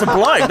fuck, that's a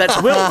bloke,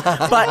 that's Will.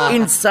 But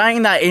in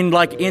saying that in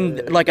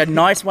a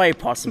nice way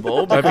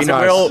possible, because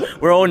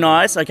we're all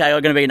nice, okay,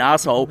 I'm going to be an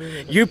asshole,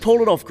 you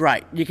pulled it off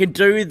great. You can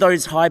do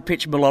those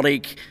high-pitched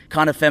melodic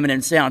kind of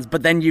feminine sounds,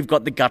 but then you've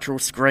got the guttural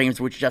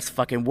screams which just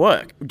fucking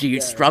work. Do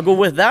you struggle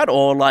with that,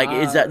 or like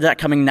is that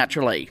coming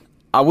naturally?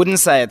 I wouldn't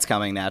say it's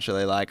coming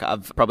naturally. Like,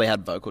 I've probably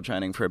had vocal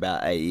training for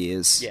about 8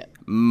 years. Yeah.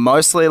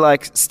 Mostly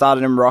like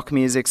started in rock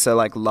music, so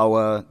like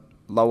lower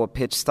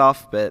pitch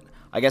stuff, but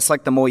I guess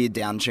like the more you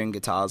down-tune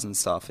guitars and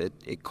stuff,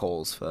 it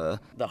calls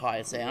for the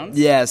higher sounds.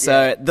 Yeah,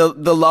 so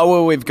the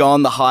lower we've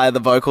gone, the higher the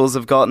vocals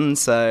have gotten,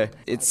 so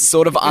it's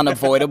sort of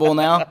unavoidable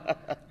now.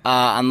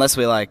 Unless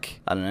we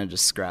like, I don't know,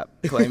 just scrap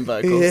clean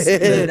vocals.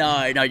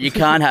 No, you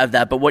can't have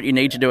that. But what you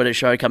need to do at a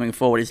show coming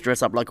forward is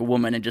dress up like a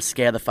woman and just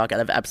scare the fuck out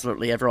of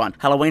absolutely everyone.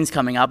 Halloween's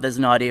coming up. There's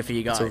an idea for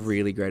you guys. It's a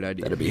really great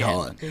idea. That'd be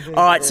hot.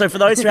 All right, so for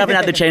those who haven't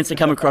had the chance to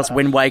come across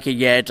Wind Waker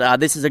yet,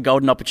 this is a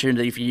golden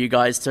opportunity for you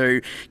guys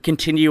to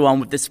continue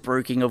on with the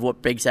spruiking of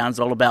what Big Sound's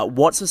all about.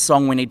 What's a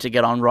song we need to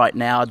get on right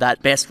now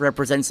that best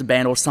represents the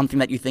band, or something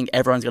that you think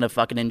everyone's going to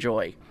fucking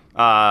enjoy?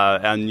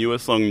 Our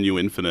newest song, New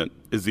Infinite,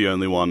 is the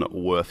only one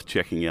worth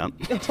checking out.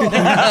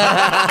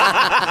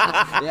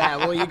 Yeah,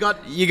 well, you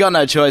got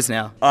no choice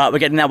now. All right, we're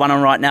getting that one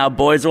on right now.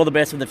 Boys, all the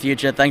best for the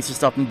future. Thanks for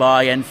stopping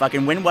by, and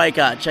fucking Wind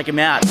Waker, check him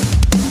out.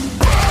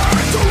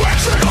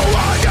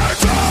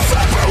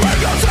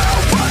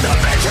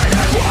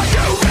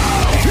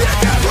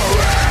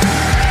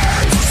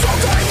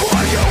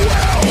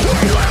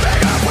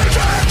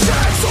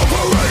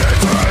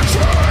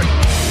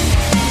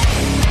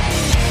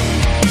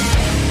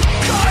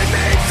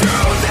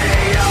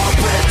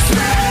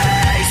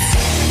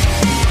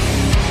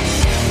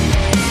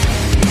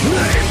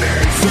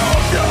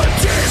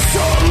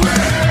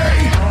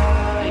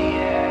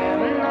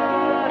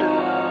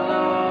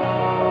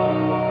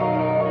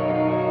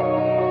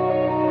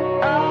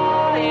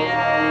 I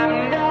am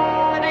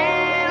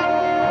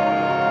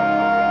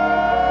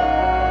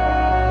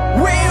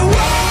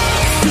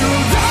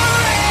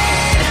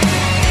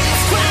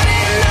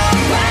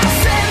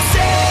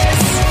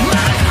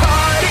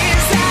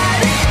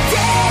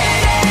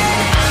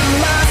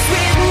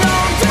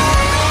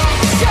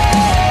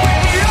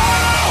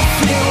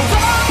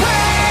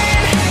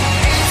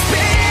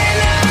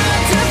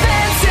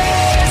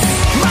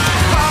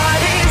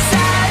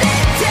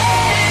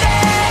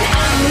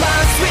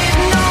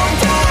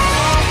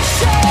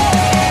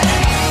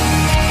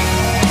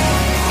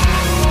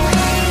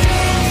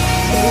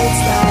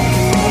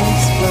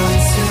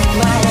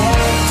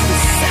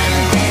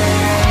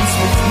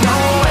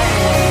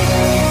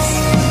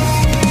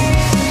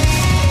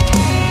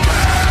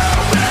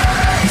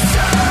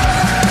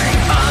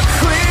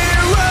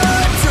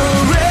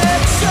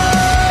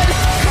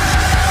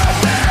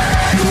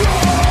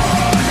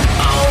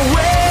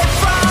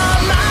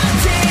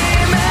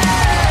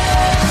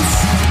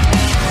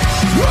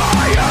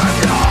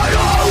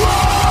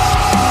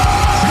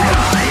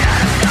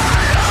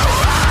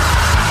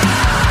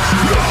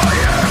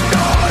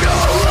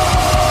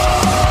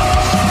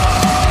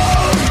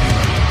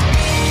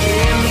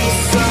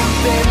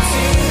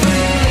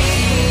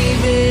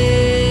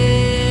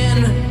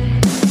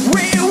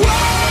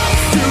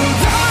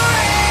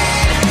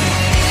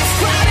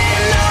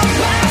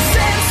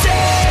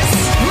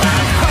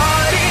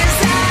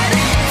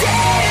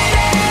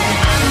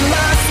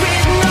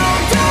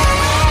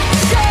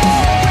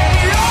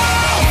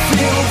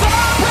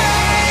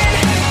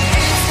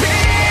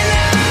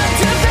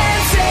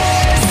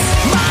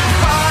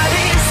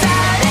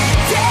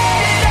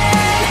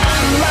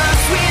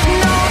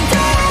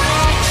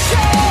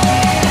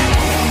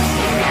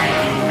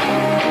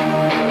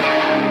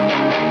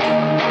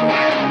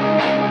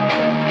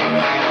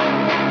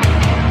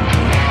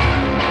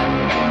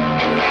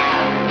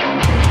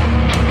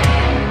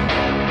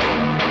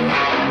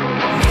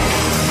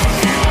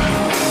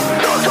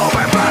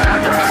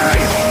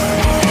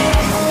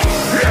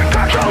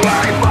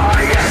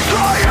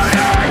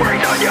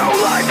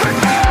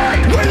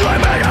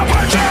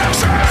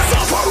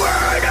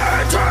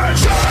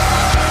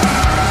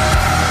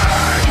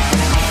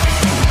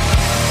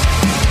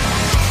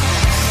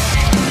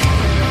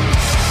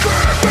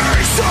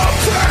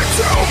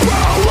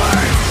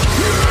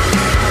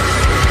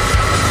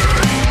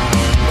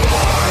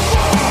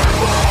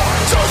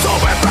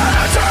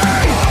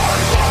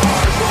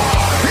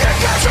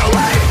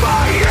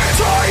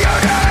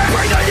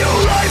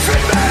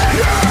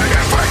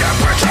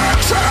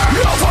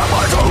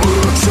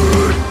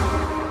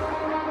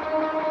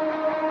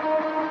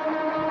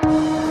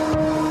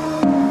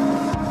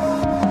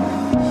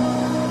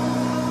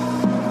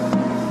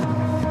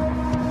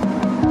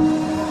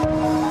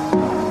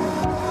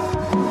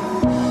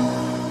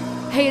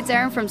it's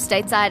Erin from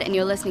Stateside, and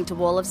you're listening to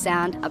Wall of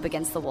Sound, Up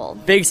Against the Wall.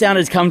 Big Sound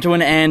has come to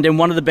an end, and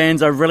one of the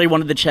bands I really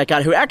wanted to check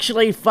out, who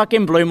actually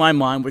fucking blew my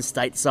mind, was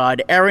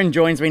Stateside. Erin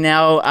joins me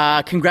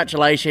now.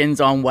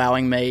 Congratulations on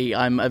wowing me.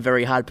 I'm a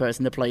very hard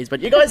person to please, but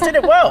you guys did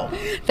it well.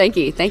 Thank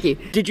you.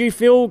 Did you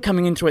feel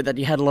coming into it that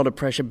you had a lot of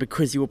pressure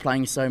because you were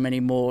playing so many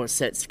more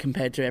sets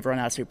compared to everyone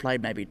else who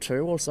played maybe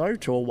 2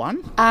 or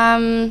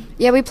 1?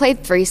 Yeah, we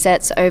played 3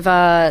 sets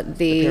over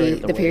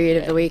the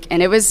period of the week,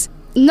 and it was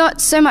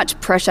not so much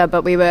pressure,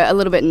 but we were a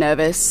little bit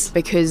nervous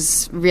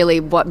because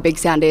really what Big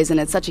Sound is, and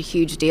it's such a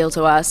huge deal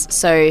to us.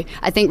 So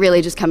I think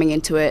really just coming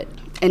into it,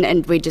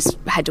 and we just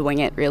had to wing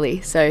it, really.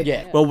 So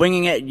yeah. Well,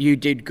 winging it, you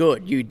did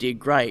good. You did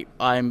great.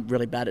 I'm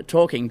really bad at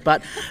talking.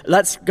 But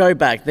let's go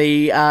back.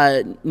 The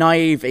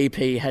Naive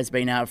EP has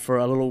been out for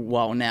a little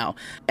while now,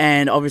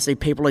 and obviously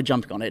people are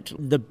jumping on it.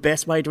 The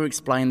best way to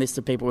explain this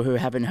to people who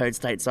haven't heard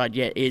Stateside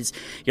yet is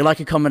you're like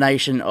a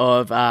combination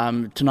of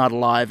Tonight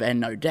Alive and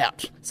No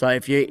Doubt. So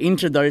if you're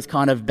into those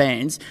kind of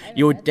bands,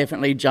 you'll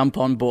definitely jump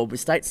on board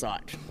with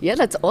Stateside. Yeah,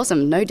 that's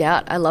awesome. No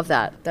Doubt. I love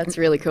that. That's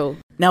really cool.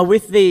 Now,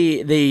 with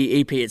the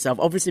EP itself,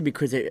 obviously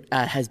because it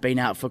has been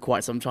out for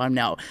quite some time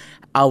now,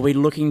 are we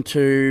looking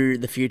to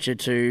the future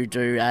to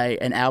do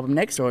an album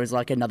next, or is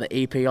like another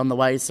EP on the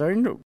way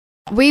soon?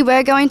 We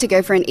were going to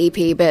go for an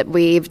EP, but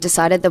we've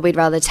decided that we'd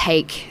rather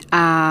take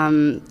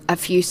a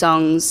few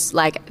songs,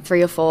 like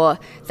 3 or 4,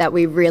 that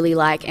we really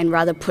like, and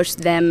rather push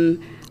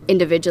them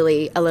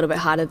individually a little bit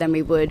harder than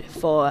we would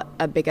for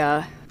a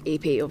bigger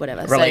EP or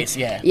whatever. Release,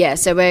 Yeah,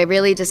 so we're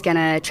really just going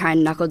to try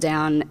and knuckle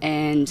down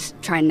and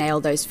try and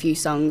nail those few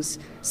songs.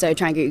 So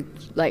try and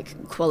get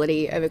like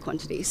quality over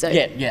quantity. So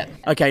yeah.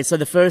 Okay, so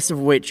the first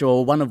of which,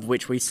 or one of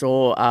which we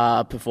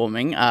saw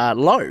performing,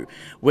 Low,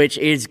 which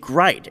is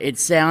great. It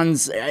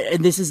sounds,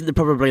 and this is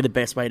probably the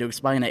best way to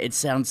explain it, it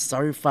sounds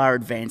so far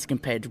advanced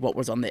compared to what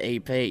was on the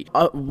EP.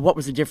 What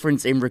was the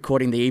difference in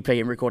recording the EP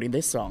and recording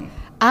this song?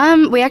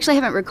 We actually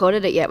haven't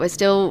recorded it yet. We're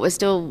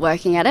still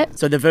working at it.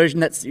 So the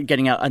version that's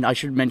getting out, and I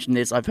should mention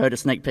this, I've heard a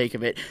sneak peek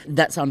of it,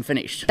 that's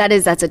unfinished.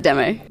 That's a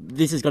demo.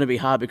 This is going to be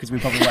hard because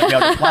we probably won't be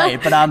able to play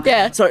it, but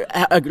yeah. So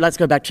let's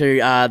go back to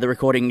the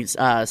recording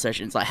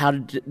sessions. Like, how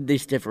did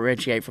this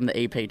differentiate from the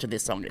EP to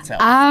this song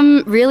itself?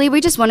 Really, we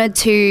just wanted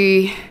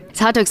to. It's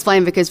hard to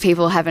explain because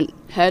people haven't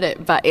heard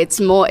it, but it's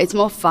more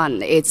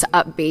fun. It's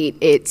upbeat.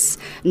 It's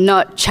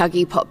not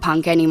chuggy pop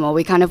punk anymore.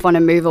 We kind of want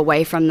to move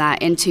away from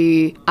that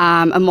into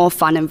a more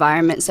fun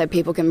environment so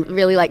people can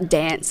really like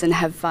dance and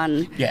have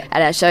fun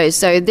at our shows.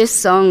 So this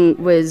song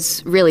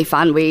was really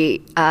fun.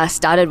 We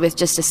started with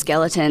just a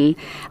skeleton,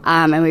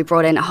 and we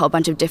brought in a whole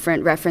bunch of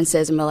different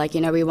references, and we're like,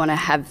 we want to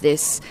have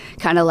this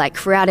kind of like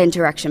crowd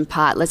interaction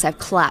part. Let's have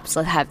claps.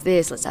 Let's have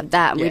this. Let's have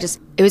that. And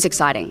it was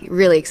exciting,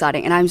 really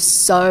exciting, and I'm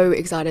so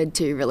excited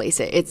to release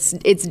it. It's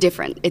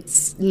different.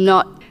 It's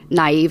not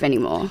naive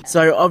anymore.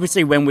 So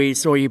obviously when we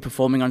saw you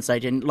performing on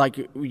stage, and like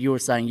you were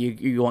saying,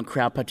 you want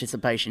crowd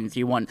participations,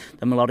 you want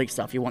the melodic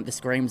stuff, you want the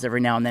screams every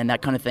now and then,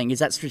 that kind of thing. Is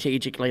that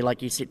strategically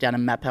like you sit down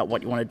and map out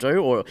what you want to do,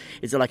 or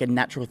is it like a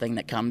natural thing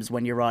that comes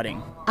when you're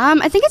writing?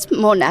 I think it's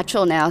more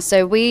natural now.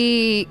 So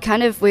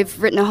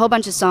we've written a whole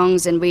bunch of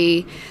songs, and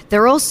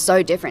they're all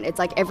so different. It's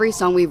like every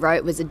song we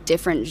wrote was a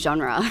different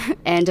genre,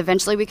 and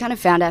eventually we kind of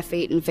found our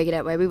feet and figured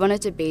out where we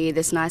wanted to be,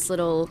 this nice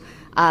little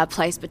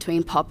place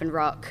between pop and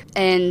rock.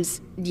 And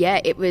yeah,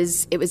 it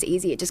was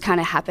easy. It just kind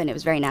of happened. It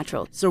was very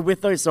natural. So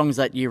with those songs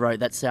that you wrote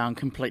that sound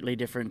completely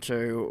different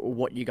to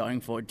what you're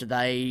going for, do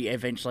they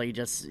eventually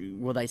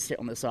will they sit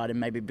on the side and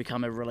maybe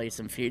become a release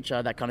in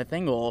future, that kind of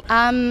thing, or?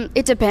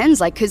 It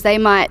depends, like, because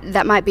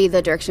that might be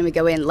the direction we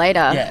go in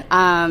later. Yeah.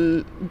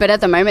 But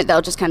at the moment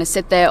they'll just kind of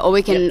sit there, or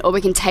we can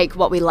take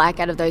what we like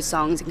out of those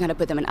songs and kind of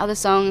put them in other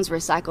songs,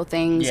 recycle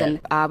things,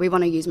 and we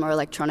want to use more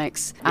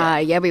electronics.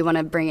 We want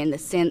to bring in the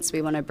synths,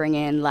 we want to bring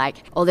in like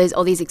all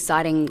these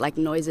exciting like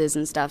noises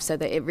and stuff, so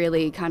that it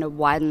really kind of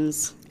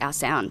widens our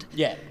sound.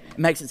 Yeah. It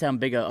makes it sound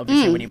bigger,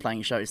 obviously, when you're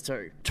playing shows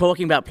too.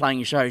 Talking about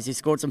playing shows, you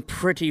scored some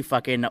pretty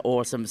fucking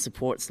awesome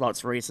support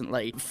slots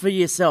recently. For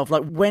yourself,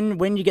 like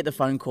when you get the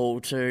phone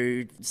call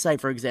to, say,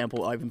 for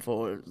example, open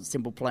for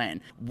Simple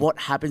Plan, what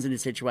happens in a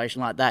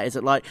situation like that? Is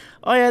it like,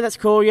 oh yeah, that's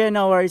cool, yeah,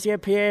 no worries, yeah,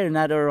 Pierre and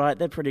that, all right,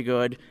 they're pretty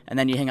good, and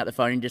then you hang up the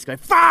phone and just go,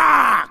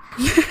 fuck!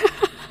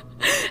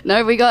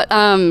 No, we got,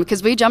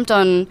 because we jumped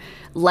on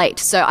late,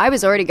 so I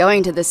was already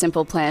going to the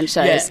Simple Plan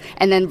shows,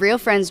 and then Real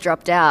Friends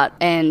dropped out,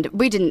 and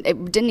we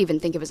didn't even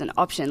think it was an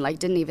option, like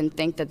didn't even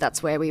think that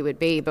that's where we would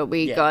be, but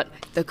we got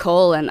the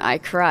call and I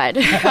cried.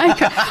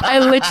 I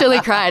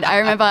literally cried. I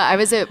remember I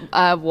was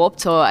at Warped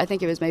Tour, I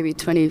think it was maybe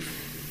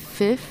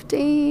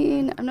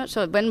 2015, I'm not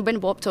sure,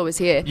 when Warped Tour was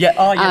here. Yeah,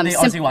 oh yeah, the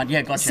Aussie one,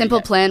 yeah, gotcha.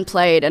 Simple Plan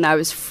played, and I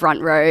was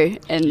front row,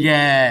 and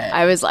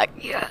I was like,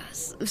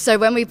 yes. So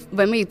when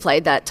we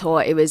played that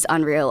tour, it was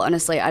unreal.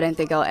 Honestly, I don't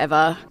think I'll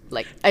ever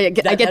like I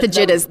get the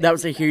jitters. That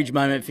was a huge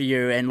moment for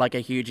you and like a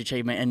huge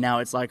achievement, and now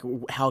it's like,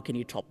 how can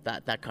you top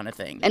that kind of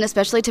thing? And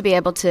especially to be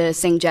able to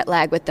sing Jet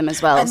Lag with them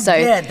as well. And so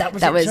that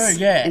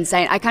was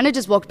insane. I kind of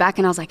just walked back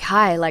and I was like,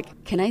 hi,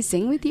 like, can I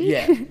sing with you?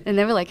 Yeah. And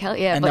they were like, hell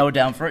yeah. And they were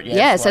down for it.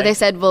 Yeah. So they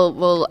said,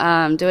 we'll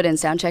do it in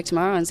soundcheck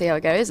tomorrow and see how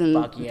it goes.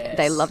 And yes.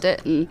 They loved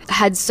it and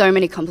had so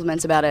many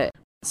compliments about it.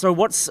 So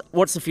what's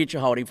the future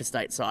holding for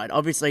Stateside?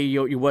 Obviously,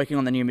 you're working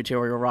on the new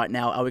material right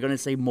now. Are we going to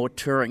see more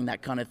touring,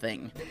 that kind of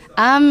thing?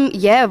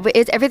 Yeah,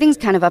 everything's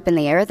kind of up in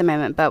the air at the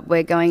moment, but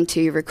we're going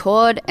to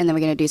record and then we're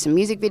going to do some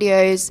music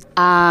videos,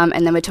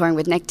 and then we're touring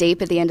with Neck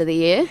Deep at the end of the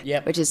year,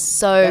 which is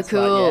so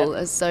cool.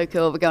 It's so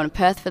cool. We're going to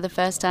Perth for the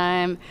first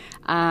time.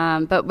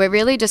 But we're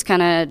really just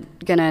kind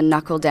of going to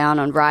knuckle down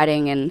on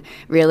writing and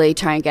really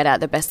try and get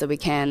out the best that we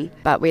can.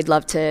 But we'd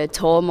love to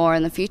tour more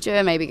in the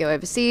future, maybe go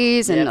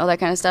overseas and all that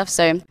kind of stuff.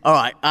 So, all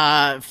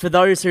right, for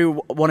those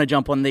who want to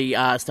jump on the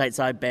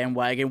Stateside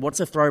bandwagon, what's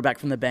a throwback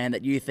from the band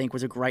that you think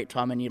was a great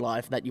time in your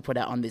life that you put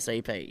out on this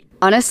EP?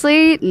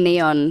 Honestly,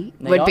 Neon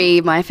would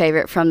be my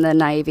favourite from the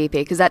Naive EP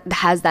because that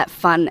has that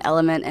fun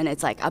element and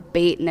it's like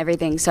upbeat and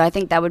everything. So I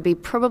think that would be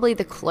probably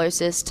the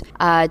closest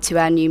to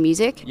our new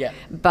music. Yeah.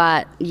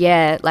 But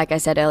yeah, like I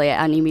said earlier,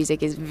 our new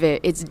music is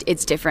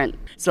it's different.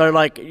 So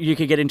like you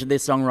could get into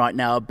this song right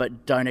now,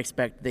 but don't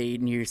expect the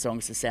new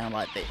songs to sound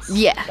like this.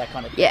 Yeah. That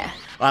kind of thing. Yeah.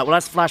 All right, well,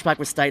 let's flashback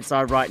with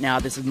Stateside right now.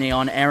 This is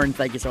Neon. Aaron,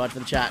 thank you so much for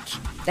the chat.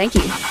 Thank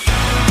you.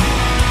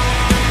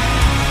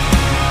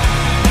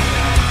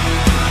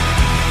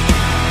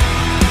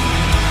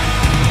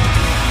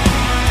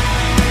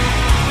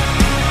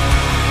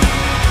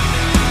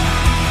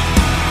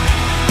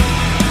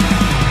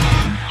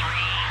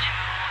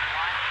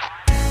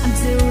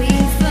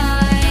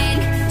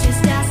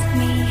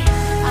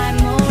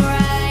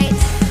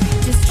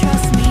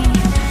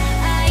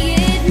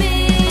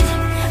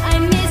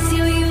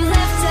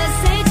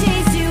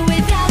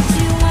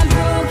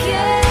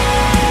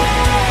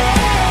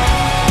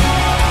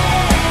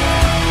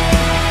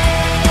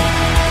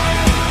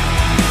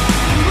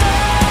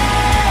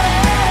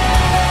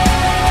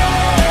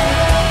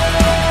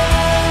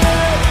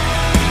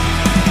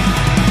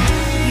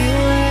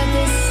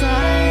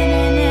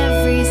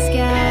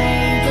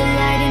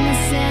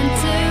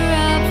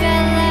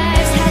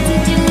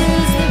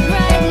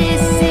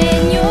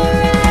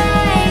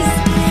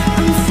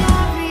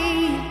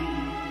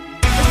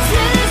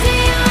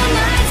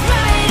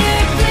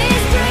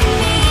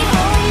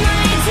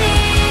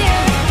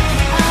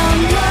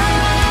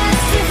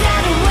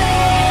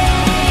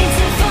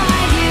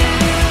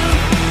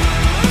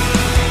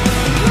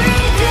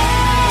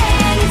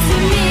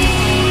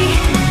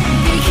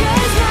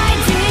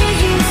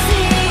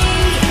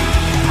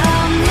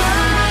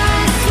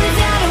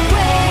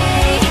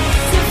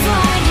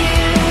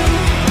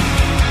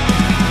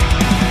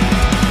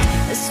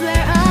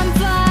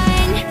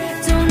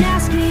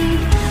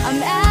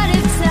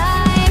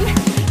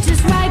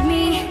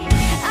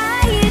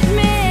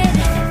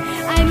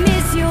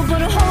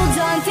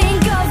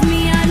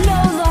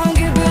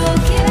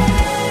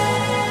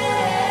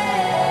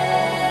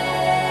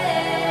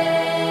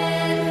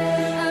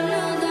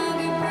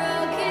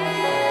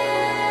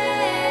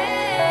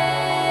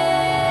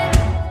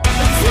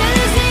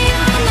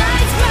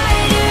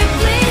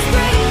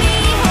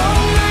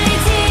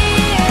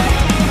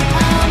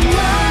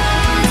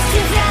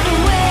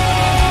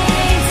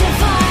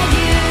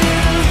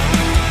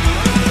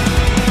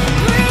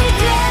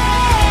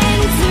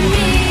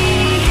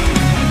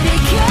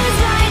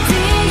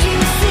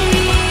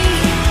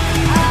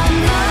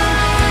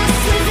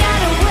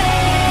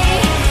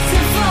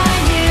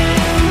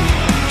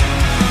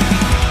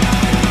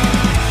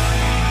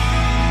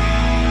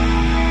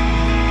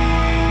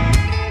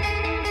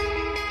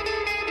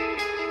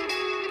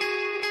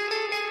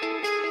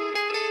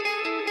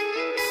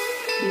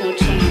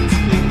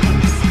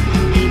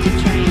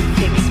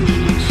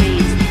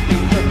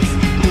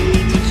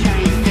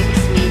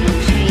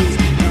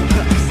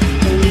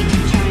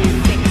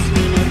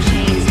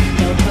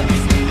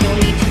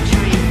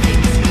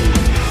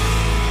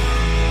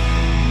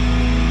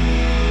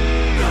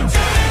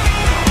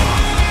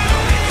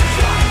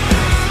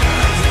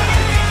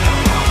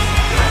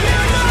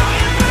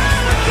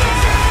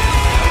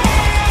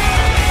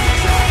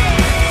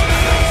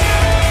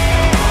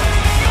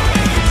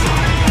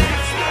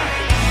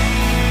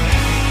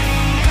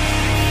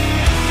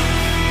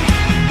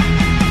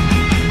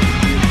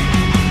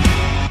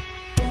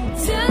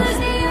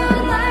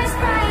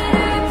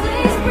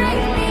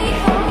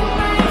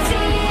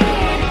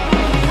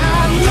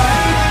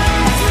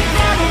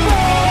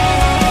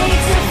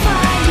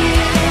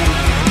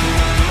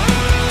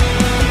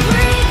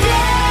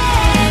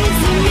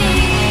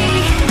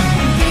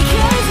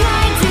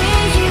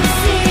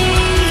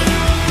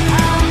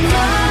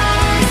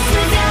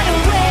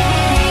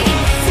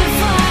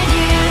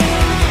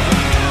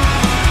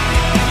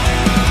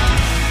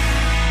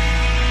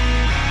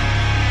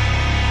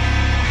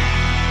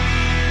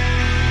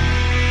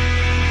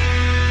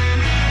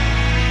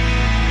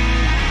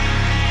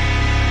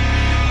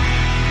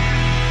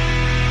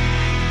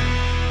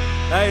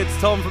 Hey,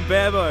 it's Tom from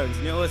Barebones,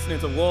 and you're listening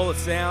to Wall of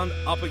Sound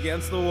Up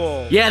Against the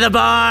Wall. Yeah, the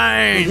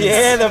Bones!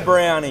 Yeah, the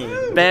Brownie.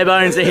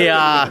 Barebones are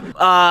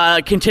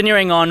here.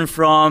 Continuing on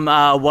from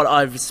what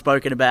I've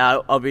spoken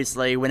about,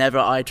 obviously, whenever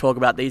I talk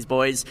about these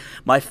boys,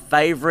 my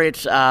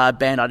favourite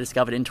band I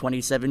discovered in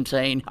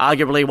 2017,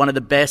 arguably one of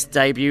the best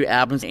debut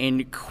albums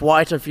in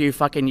quite a few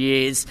fucking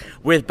years,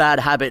 with Bad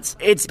Habits.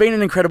 It's been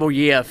an incredible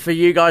year. For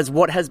you guys,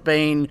 what has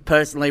been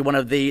personally one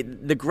of the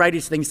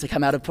greatest things to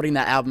come out of putting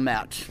that album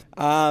out?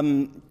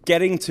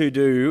 Getting to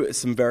do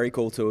some very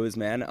cool tours,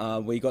 man.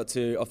 We got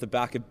to, off the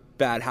back of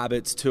Bad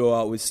Habits,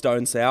 tour with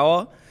Stone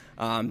Sour,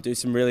 do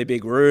some really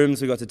big rooms.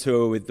 We got to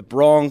tour with The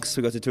Bronx.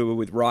 We got to tour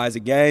with Rise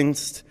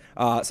Against.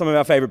 Some of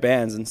our favourite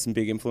bands and some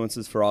big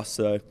influences for us.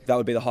 So that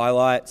would be the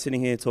highlight. Sitting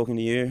here talking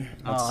to you.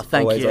 Oh,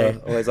 thank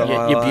you. Always a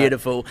highlight. You're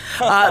beautiful.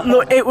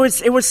 Look, it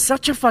was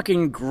such a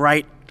fucking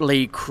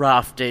greatly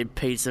crafted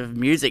piece of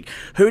music.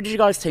 Who did you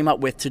guys team up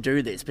with to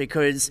do this?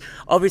 Because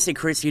obviously,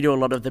 Chris, you do a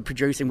lot of the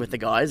producing with the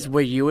guys.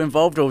 Were you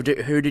involved, or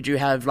who did you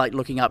have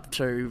looking up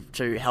to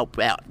help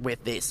out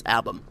with this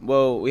album?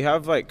 Well, we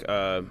have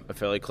a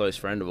fairly close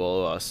friend of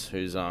all of us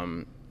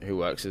who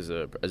works as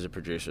a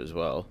producer as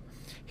well.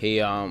 We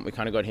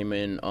kind of got him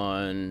in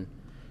on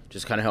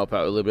just kind of help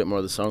out with a little bit more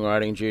of the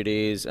songwriting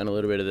duties and a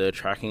little bit of the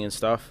tracking and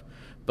stuff.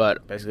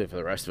 But basically for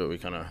the rest of it, we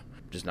kind of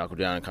just knuckled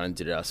down and kind of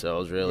did it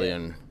ourselves, really. Yeah.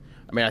 And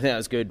I mean, I think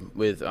that's good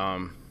with,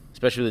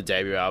 especially with the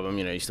debut album,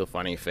 you're still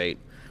finding your feet,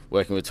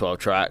 working with 12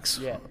 tracks.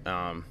 Yeah.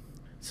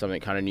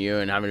 Something kind of new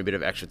and having a bit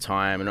of extra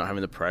time and not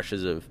having the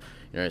pressures of,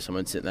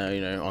 someone sitting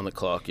there, on the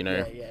clock,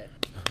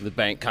 the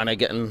bank kind of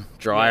getting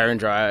drier and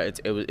drier.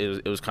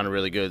 It was kind of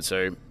really good.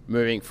 So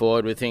moving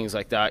forward with things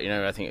like that,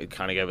 I think it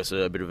kind of gave us a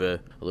little bit of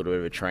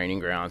a training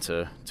ground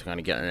to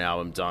kind of get an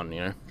album done,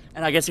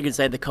 And I guess you could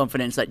say the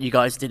confidence that you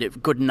guys did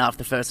it good enough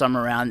the first time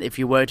around. If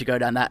you were to go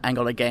down that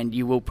angle again,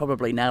 you will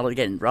probably nail it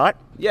again, right?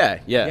 Yeah,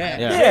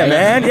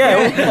 man.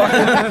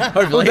 Yeah,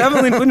 we'll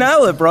definitely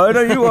nail it, bro.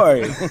 Don't you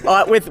worry.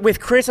 All right, with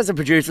Chris as a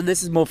producer,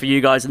 this is more for you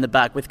guys in the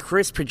back. With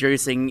Chris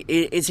producing,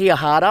 is he a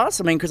hard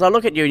ass? I mean, because I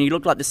look at you and you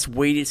look like the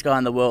sweetest guy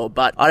in the world,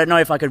 but I don't know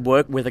if I could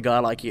work with a guy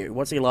like you.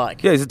 What's he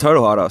like? Yeah, he's a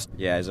total hard ass.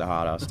 Yeah, he's a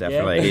hard ass,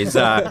 definitely. Yeah. He's.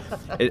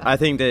 I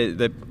think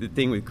the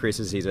thing with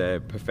Chris is he's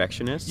a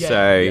perfectionist. Yeah,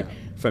 so. Yeah.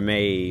 For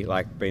me,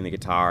 being the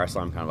guitarist,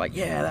 I'm kind of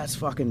yeah, that's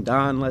fucking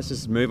done. Let's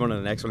just move on to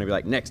the next one. And be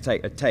like, next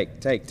take.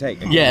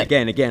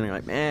 Again. I'm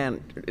like,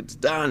 man, it's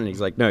done. And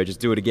he's like, no, just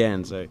do it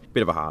again. So,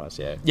 bit of a hard ass,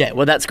 yeah. Yeah,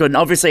 well, that's good. And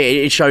obviously,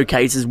 it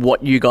showcases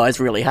what you guys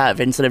really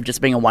have. Instead of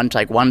just being a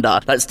one-take wonder,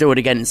 let's do it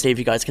again and see if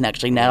you guys can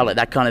actually nail it,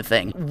 that kind of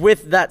thing.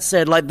 With that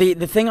said, the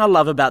thing I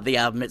love about the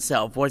album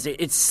itself was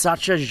it's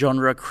such a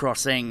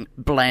genre-crossing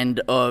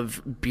blend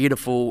of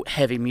beautiful,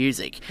 heavy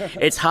music.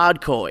 It's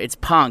hardcore, it's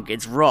punk,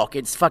 it's rock,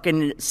 it's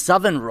fucking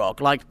southern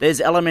rock. There's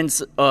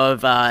elements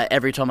of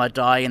Every Time I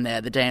Die in there,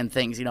 the damn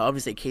things.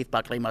 Obviously Keith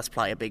Buckley must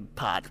play a big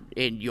part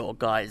in your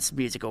guys'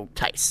 musical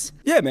tastes.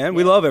 Yeah, man,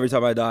 we love Every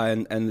Time I Die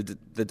and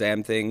the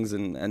damn things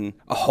and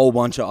a whole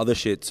bunch of other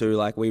shit too.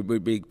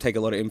 We take a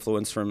lot of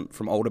influence from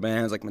older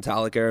bands like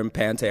Metallica and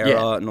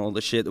Pantera and all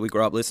the shit that we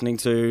grew up listening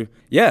to.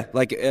 Yeah,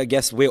 I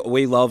guess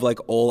we love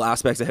all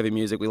aspects of heavy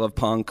music. We love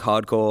punk,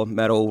 hardcore,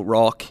 metal,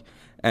 rock,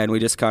 and we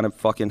just kind of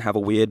fucking have a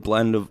weird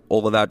blend of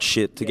all of that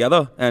shit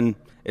together. And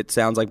it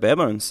sounds like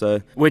Barebones, so...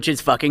 Which is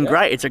fucking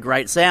great. It's a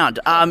great sound.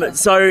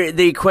 So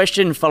the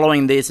question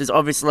following this is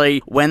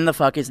obviously, when the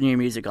fuck is new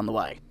music on the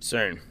way?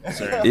 Soon.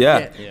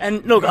 Yeah.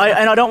 And look,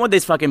 I don't want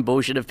this fucking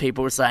bullshit of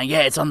people saying,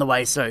 yeah, it's on the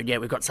way soon. Yeah,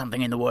 we've got something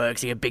in the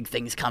works. Yeah, big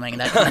things coming and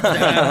that kind of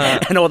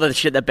thing. And all the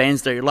shit that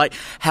bands do.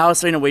 How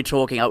soon are we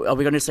talking? Are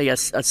we going to see a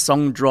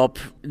song drop,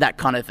 that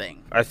kind of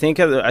thing? I think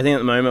at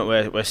the moment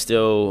we're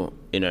still,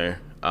 we're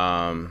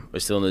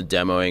still in the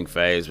demoing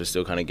phase. We're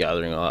still kind of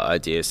gathering our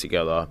ideas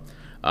together.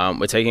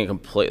 We're taking a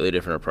completely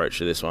different approach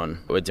to this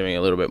one. We're doing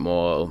a little bit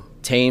more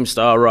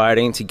team-style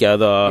writing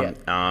together,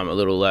 a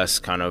little less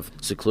kind of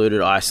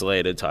secluded,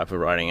 isolated type of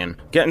writing, and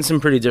getting some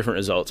pretty different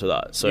results with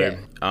that. So,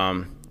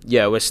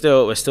 we're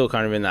still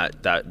kind of in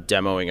that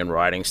demoing and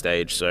writing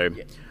stage. So,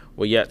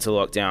 we're yet to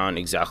lock down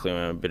exactly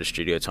a bit of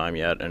studio time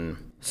yet, and.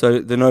 So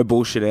the no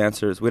bullshit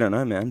answer is we don't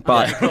know, man.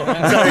 But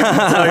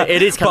so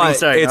it is coming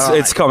soon.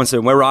 It's coming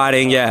soon. We're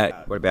writing,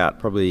 What about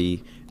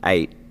probably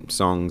 8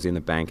 songs in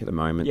the bank at the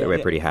moment that we're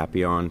pretty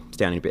happy on. It's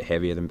sounding a bit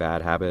heavier than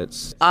Bad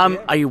Habits.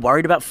 Are you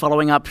worried about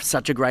following up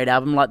such a great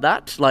album like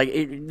that?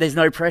 There's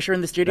no pressure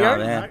in the studio?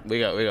 No, man. We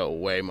got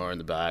way more in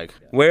the bag.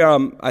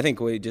 I think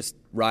we just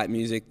write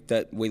music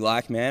that we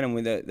like, man,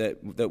 and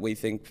that we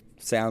think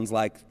sounds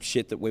like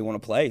shit that we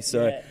want to play.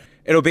 So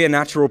it'll be a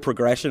natural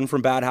progression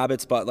from Bad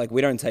Habits, but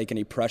we don't take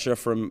any pressure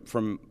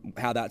from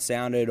how that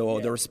sounded or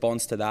the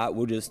response to that.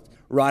 We'll just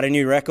write a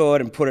new record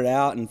and put it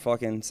out and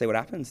fucking see what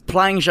happens.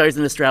 Playing shows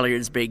in Australia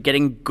is big.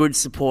 Getting good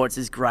supports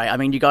is great. I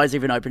mean, you guys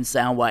even opened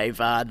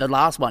Soundwave, the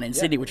last one in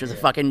Sydney, which was a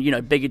fucking,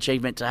 big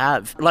achievement to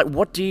have.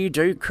 What do you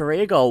do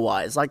career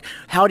goal-wise?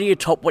 How do you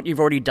top what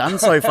you've already done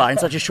so far in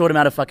such a short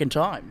amount of fucking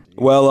time?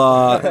 Well,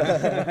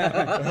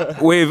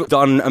 we've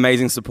done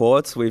amazing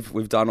supports.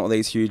 We've done all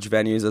these huge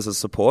venues as a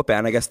support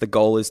band. I guess the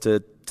goal is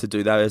to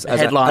do that as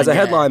a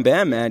headline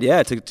band, man.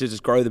 Yeah, to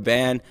just grow the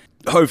band.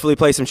 Hopefully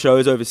play some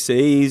shows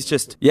overseas.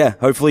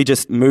 Hopefully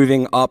just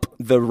moving up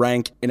the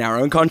rank in our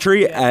own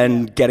country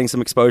and getting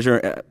some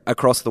exposure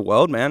across the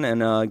world, man,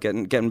 and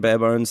getting Bare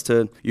Bones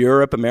to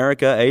Europe,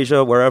 America,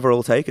 Asia, wherever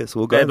it'll take us.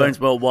 We'll go Bare Bones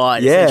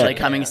worldwide, essentially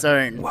coming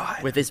soon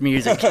with this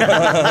music.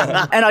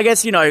 And I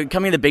guess,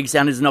 coming to Big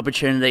Sound is an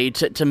opportunity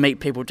to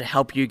meet people to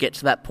help you get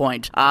to that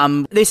point.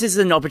 This is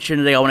an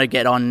opportunity I want to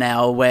get on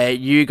now where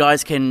you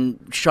guys can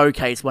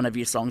showcase one of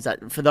your songs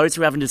that, for those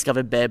who haven't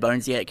discovered Bare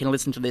Bones yet, can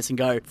listen to this and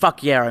go,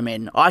 fuck yeah, I'm in.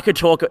 I could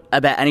talk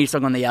about any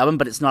song on the album,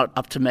 but it's not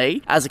up to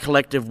me. As a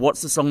collective,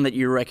 what's the song that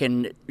you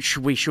reckon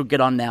we should get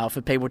on now for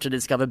people to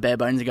discover Bare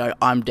Bones and go,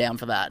 I'm down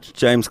for that?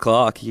 James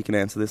Clark, you can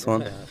answer this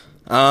one.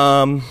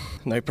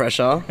 No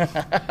pressure.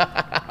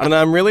 I don't know.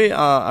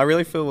 I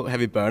really feel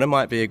Heavy Burner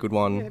might be a good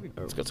one.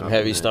 It's got some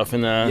heavy stuff in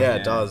there. Yeah,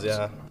 it does.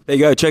 Yeah. There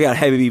you go. Check out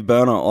Heavy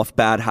Burner off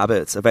Bad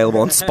Habits,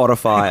 available on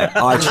Spotify,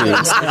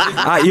 iTunes,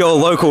 at your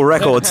local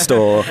record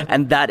store.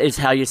 And that is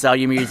how you sell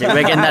your music.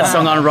 We're getting that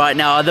song on right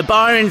now. The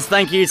Bones,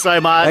 thank you so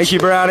much. Thank you,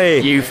 Brownie.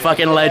 You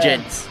fucking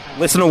legends.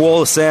 Listen to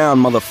Wall of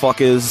Sound,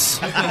 motherfuckers.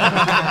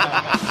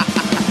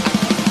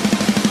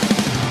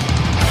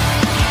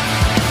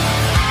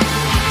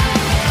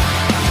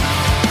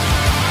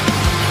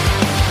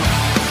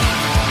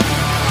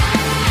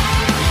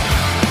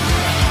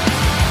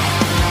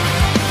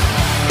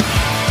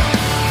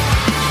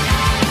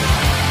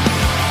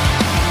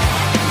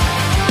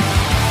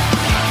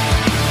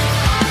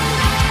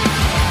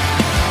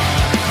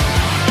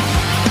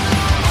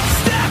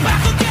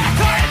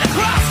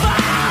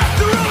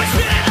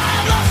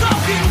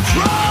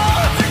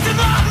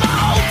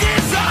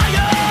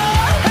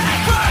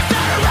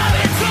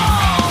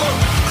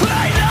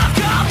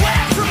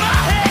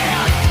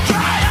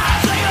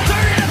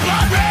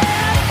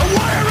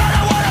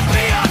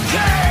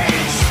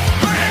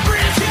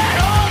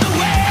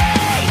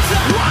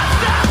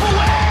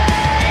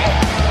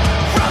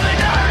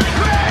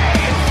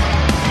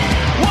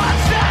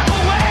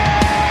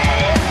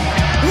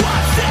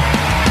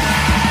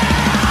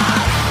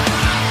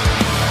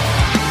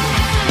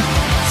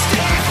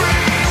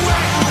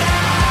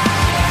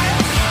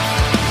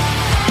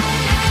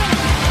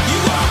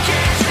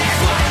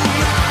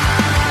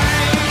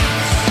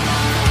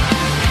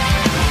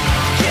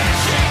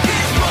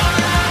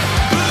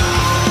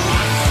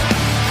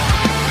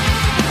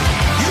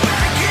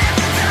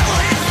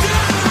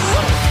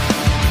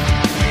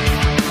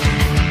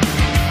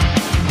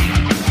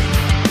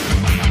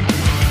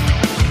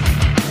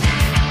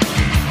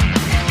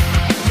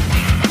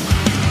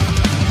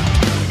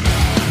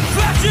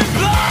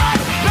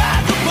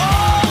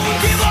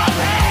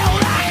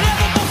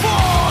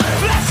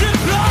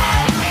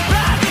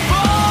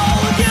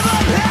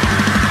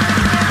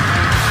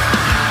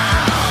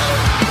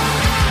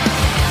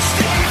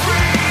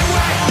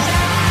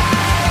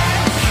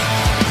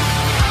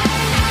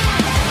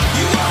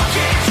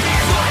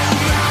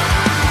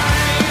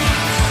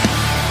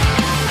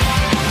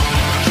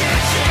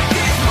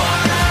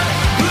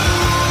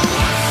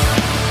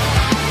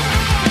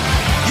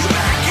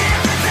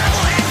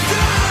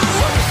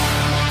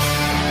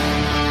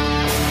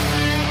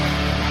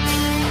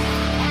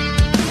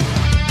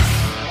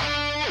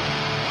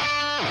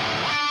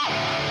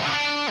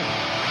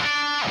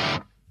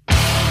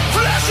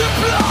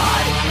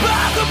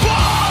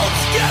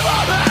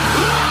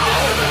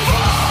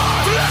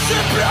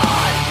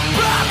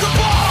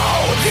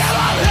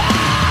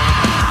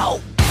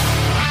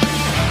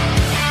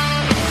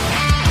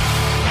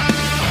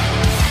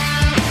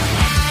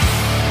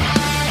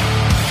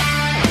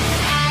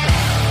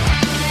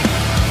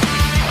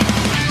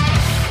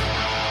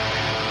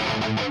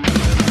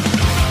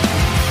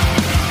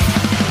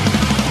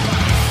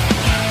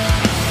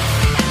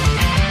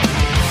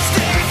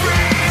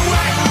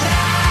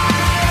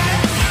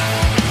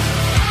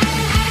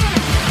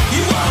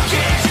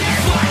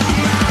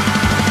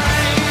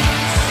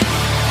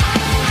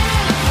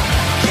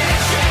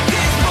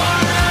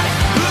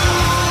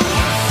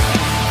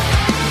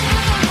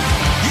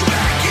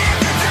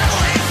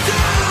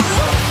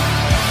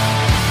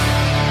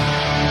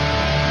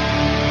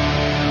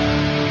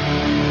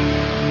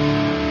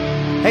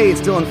 Hey,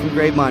 it's Dylan from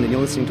Gravemind, and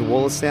you're listening to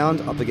Wall of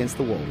Sound, Up Against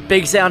the Wall.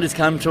 Big Sound has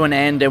come to an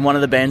end, and one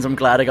of the bands I'm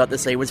glad I got to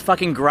see was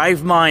fucking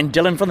Gravemind.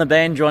 Dylan from the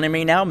band joining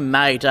me now.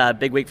 Mate,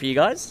 big week for you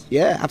guys?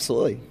 Yeah,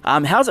 absolutely.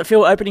 How's it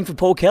feel opening for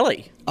Paul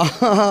Kelly?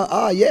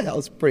 Yeah, that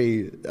was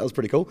pretty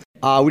cool.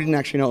 We didn't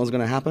actually know it was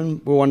going to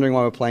happen. We were wondering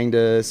why we're playing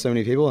to so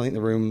many people. I think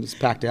the room's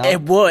packed out.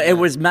 It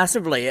was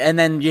massively. And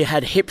then you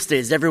had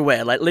hipsters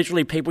everywhere. Like,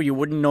 literally people you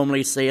wouldn't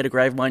normally see at a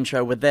Gravemind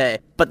show were there.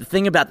 But the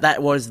thing about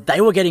that was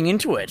they were getting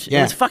into it. Yeah.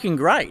 It was fucking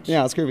great. Yeah,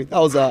 it was groovy. That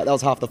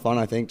was half the fun,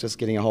 I think, just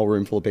getting a whole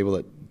room full of people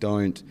that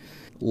don't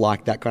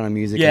like that kind of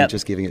music and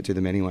just giving it to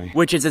them anyway.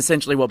 Which is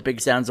essentially what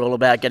Big Sound's all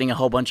about, getting a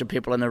whole bunch of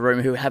people in the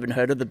room who haven't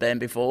heard of the band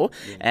before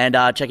and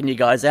checking you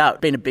guys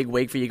out. Been a big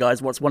week for you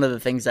guys. What's one of the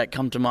things that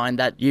come to mind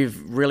that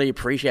you've really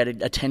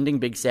appreciated attending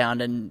Big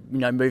Sound and, you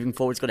know, moving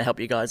forward is going to help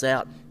you guys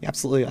out? Yeah,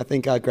 absolutely. I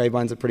think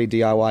Gravevine's a pretty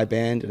DIY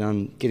band, and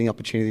I'm getting the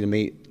opportunity to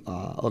meet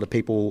a lot of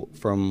people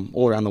from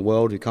all around the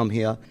world who come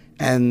here.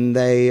 And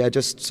they are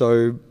just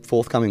so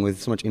forthcoming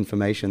with so much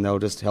information. They'll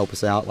just help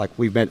us out. Like,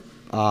 we've met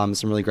some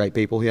really great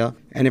people here.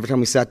 And every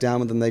time we sat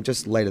down with them, they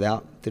just laid it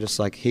out. They're just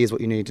like, here's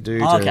what you need to do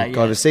to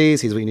go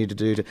overseas. Here's what you need to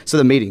do to... So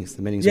the meetings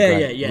are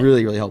great.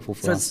 Really, really helpful for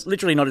us. So it's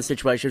literally not a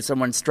situation of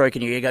someone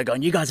stroking your ego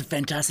going, you guys are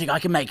fantastic. I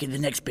can make it the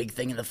next big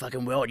thing in the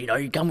fucking world. You know,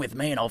 you come with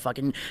me and I'll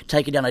fucking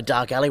take you down a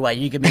dark alleyway.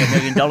 You give me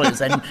 $1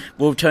 million and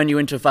we'll turn you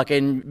into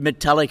fucking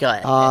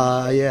Metallica.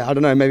 Yeah, I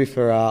don't know. Maybe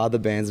for other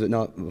bands, but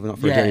not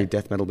for a heavy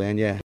death metal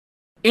band,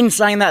 In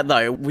saying that,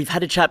 though, we've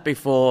had a chat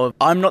before.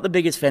 I'm not the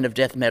biggest fan of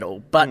death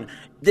metal, but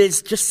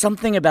there's just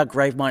something about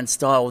Gravevine's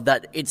style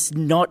that it's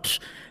not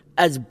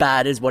as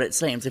bad as what it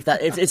seems.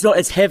 It's not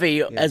as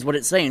heavy as what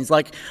it seems.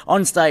 Like,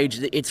 on stage,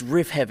 it's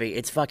riff heavy.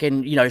 It's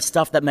fucking, you know,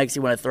 stuff that makes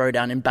you want to throw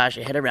down and bash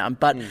your head around.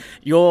 But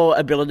your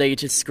ability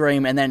to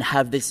scream and then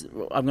have this,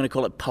 I'm going to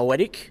call it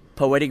poetic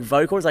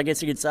vocals, I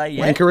guess you could say.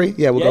 Wankery?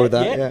 Yeah, we'll go with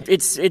that. Yeah.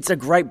 It's a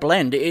great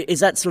blend. Is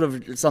that sort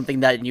of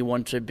something that you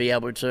want to be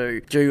able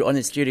to do on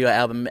a studio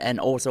album and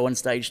also on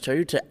stage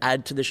too, to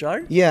add to the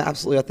show? Yeah,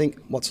 absolutely. I think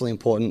what's really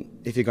important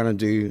if you're going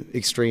to do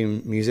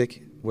extreme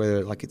music,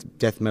 whether like it's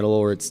death metal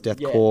or it's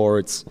deathcore or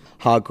it's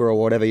hardcore or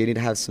whatever, you need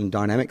to have some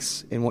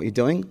dynamics in what you're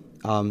doing.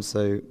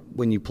 So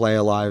when you play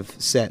a live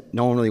set,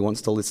 no one really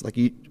wants to listen. Like,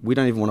 we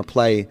don't even want to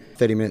play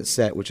 30-minute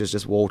set, which is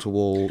just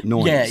wall-to-wall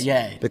noise.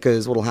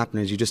 Because what'll happen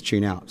is you just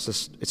tune out.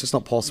 It's just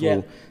not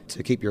possible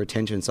to keep your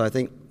attention. So I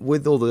think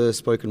with all the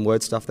spoken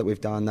word stuff that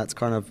we've done, that's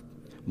kind of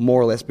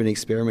more or less been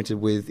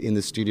experimented with in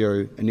the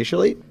studio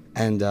initially.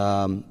 And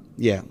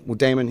well,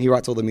 Damon, he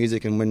writes all the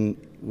music, and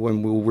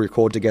when we'll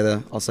record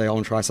together, I'll say, I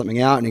want to try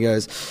something out, and he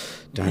goes,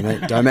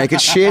 don't make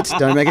it shit,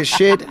 don't make it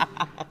shit.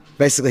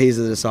 Basically, he's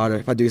the decider.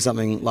 If I do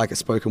something like a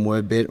spoken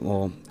word bit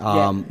or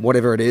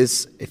whatever it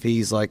is, if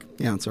he's like,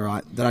 yeah, it's all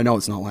right, then I know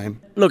it's not lame.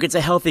 Look, it's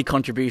a healthy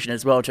contribution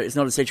as well, too. It's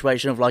not a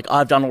situation of like,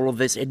 I've done all of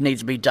this, it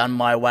needs to be done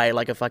my way,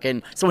 like a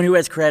fucking someone who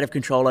has creative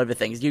control over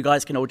things. You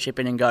guys can all chip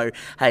in and go,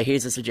 hey,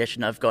 here's a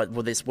suggestion I've got,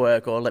 will this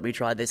work, or let me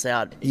try this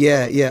out.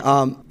 Yeah.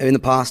 In the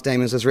past,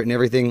 Damon's has written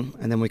everything,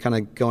 and then we kind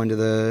of go into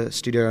the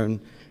studio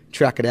and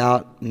track it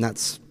out, and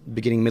that's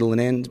beginning, middle,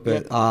 and end.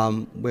 But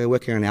we're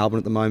working on an album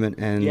at the moment,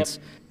 and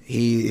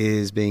he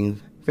is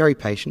being very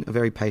patient, a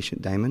very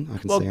patient Damon. I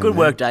can see. Well, good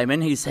work,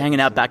 Damon. He's hanging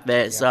out back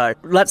there. So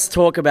let's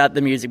talk about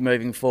the music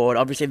moving forward.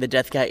 Obviously, the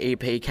Deathgate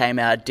EP came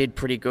out, did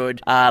pretty good.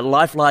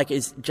 Lifelike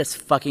is just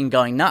fucking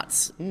going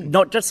nuts.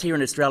 Not just here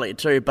in Australia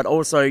too, but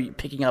also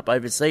picking up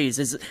overseas.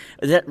 Is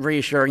that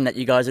reassuring that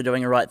you guys are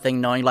doing the right thing,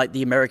 knowing like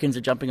the Americans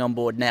are jumping on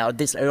board now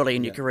this early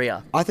in your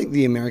career? I think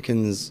the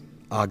Americans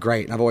are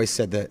great. And I've always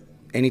said that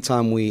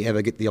anytime we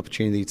ever get the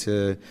opportunity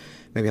to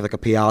maybe have like a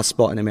PR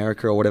spot in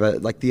America or whatever,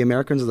 like the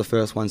Americans are the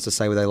first ones to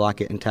say whether they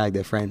like it and tag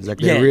their friends. Like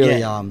they're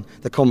really,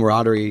 the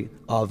camaraderie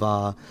of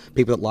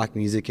people that like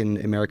music in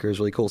America is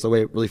really cool. So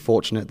we're really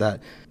fortunate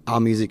that our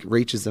music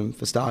reaches them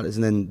for starters,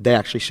 and then they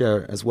actually share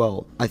it as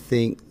well. I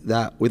think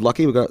that we're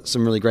lucky, we've got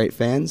some really great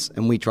fans,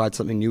 and we tried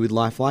something new with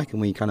Lifelike, and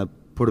we kind of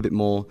put a bit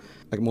more,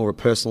 like more of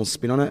a personal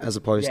spin on it as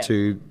opposed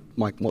to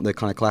like what they're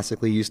kind of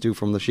classically used to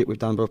from the shit we've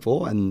done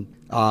before, and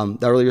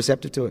they're really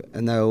receptive to it,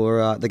 and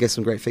they gave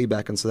some great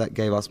feedback, and so that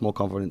gave us more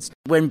confidence.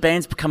 When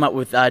bands come up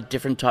with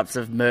different types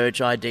of merch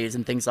ideas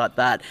and things like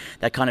that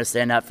kind of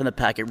stand out from the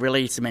pack, it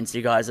really cements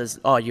you guys as,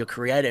 you're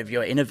creative,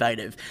 you're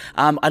innovative.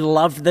 I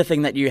loved the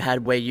thing that you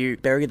had where you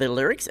bury the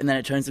lyrics and then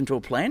it turns into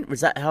a plant. Was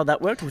that how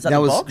that worked? Was that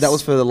the box? That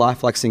was for the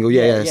Lifelike single,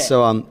 yeah.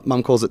 So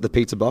Mum calls it the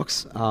pizza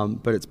box,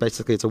 but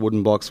it's a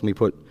wooden box, and we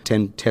put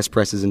 10 test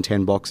presses in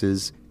 10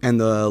 boxes. And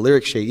the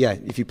lyric sheet,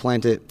 if you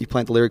plant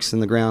the lyrics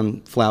in the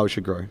ground, flowers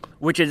should grow.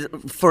 Which is,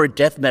 for a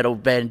death metal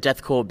band,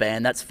 deathcore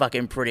band, that's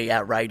fucking pretty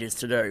outrageous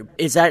to do.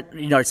 Is that,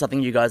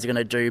 something you guys are going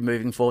to do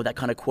moving forward, that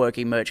kind of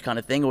quirky merch kind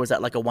of thing, or is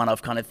that like a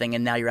one-off kind of thing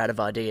and now you're out of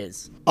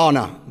ideas? Oh,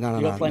 no.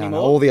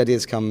 All the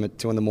ideas come at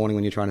 2 a.m.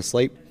 when you're trying to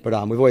sleep.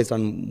 But we've always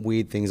done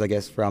weird things, I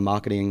guess, for our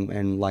marketing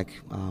and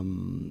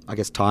I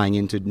guess tying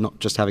into not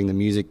just having the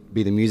music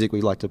be the music.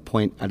 We like to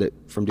point at it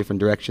from different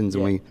directions,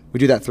 and we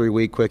do that through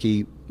weird,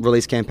 quirky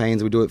release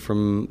campaigns. We do it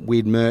from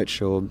weird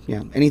merch or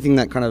anything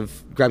that kind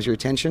of grabs your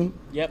attention.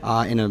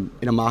 In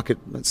a market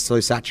that's so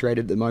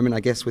saturated at the moment,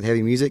 I guess, with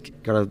heavy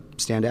music, got to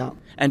stand out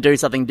and do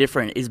something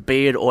different. Is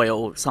beard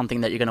oil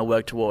something that you're going to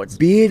work towards?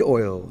 Beard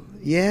oil,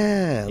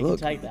 yeah. You can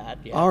take that.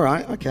 Yeah. All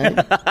right, okay.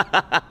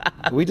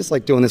 Are we just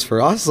like doing this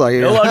for us? Like,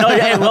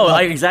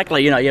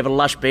 Exactly. You have a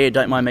lush beard.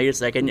 Don't mind me a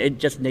second. It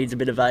just needs a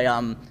bit of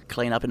a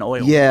clean up and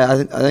oil.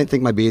 Yeah, I don't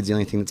think my beard's the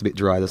only thing that's a bit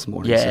dry this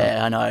morning. Yeah,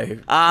 so. I know.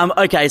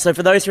 Okay, so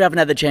for those who haven't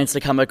had the chance to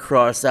come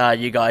across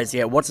you guys,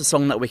 what's a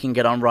song that we can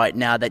get on right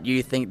now that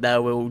you think they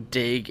will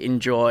dig,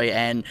 enjoy,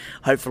 and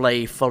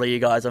hopefully follow you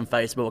guys on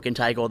Facebook and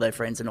take all their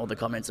friends and all the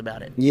comments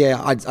about it?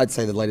 Yeah, I'd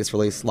say the latest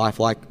release,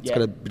 Lifelike. It's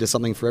got a bit of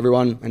something for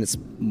everyone, and it's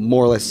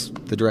more or less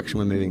the direction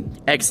we're moving.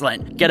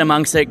 Excellent. Get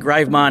amongst it.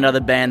 Gravemind are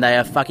the band. They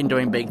are fucking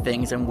doing big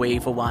things, and we,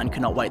 for one,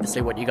 cannot wait to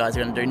see what you guys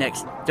are going to do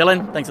next.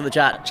 Dylan, thanks for the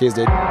chat. Cheers,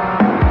 dude.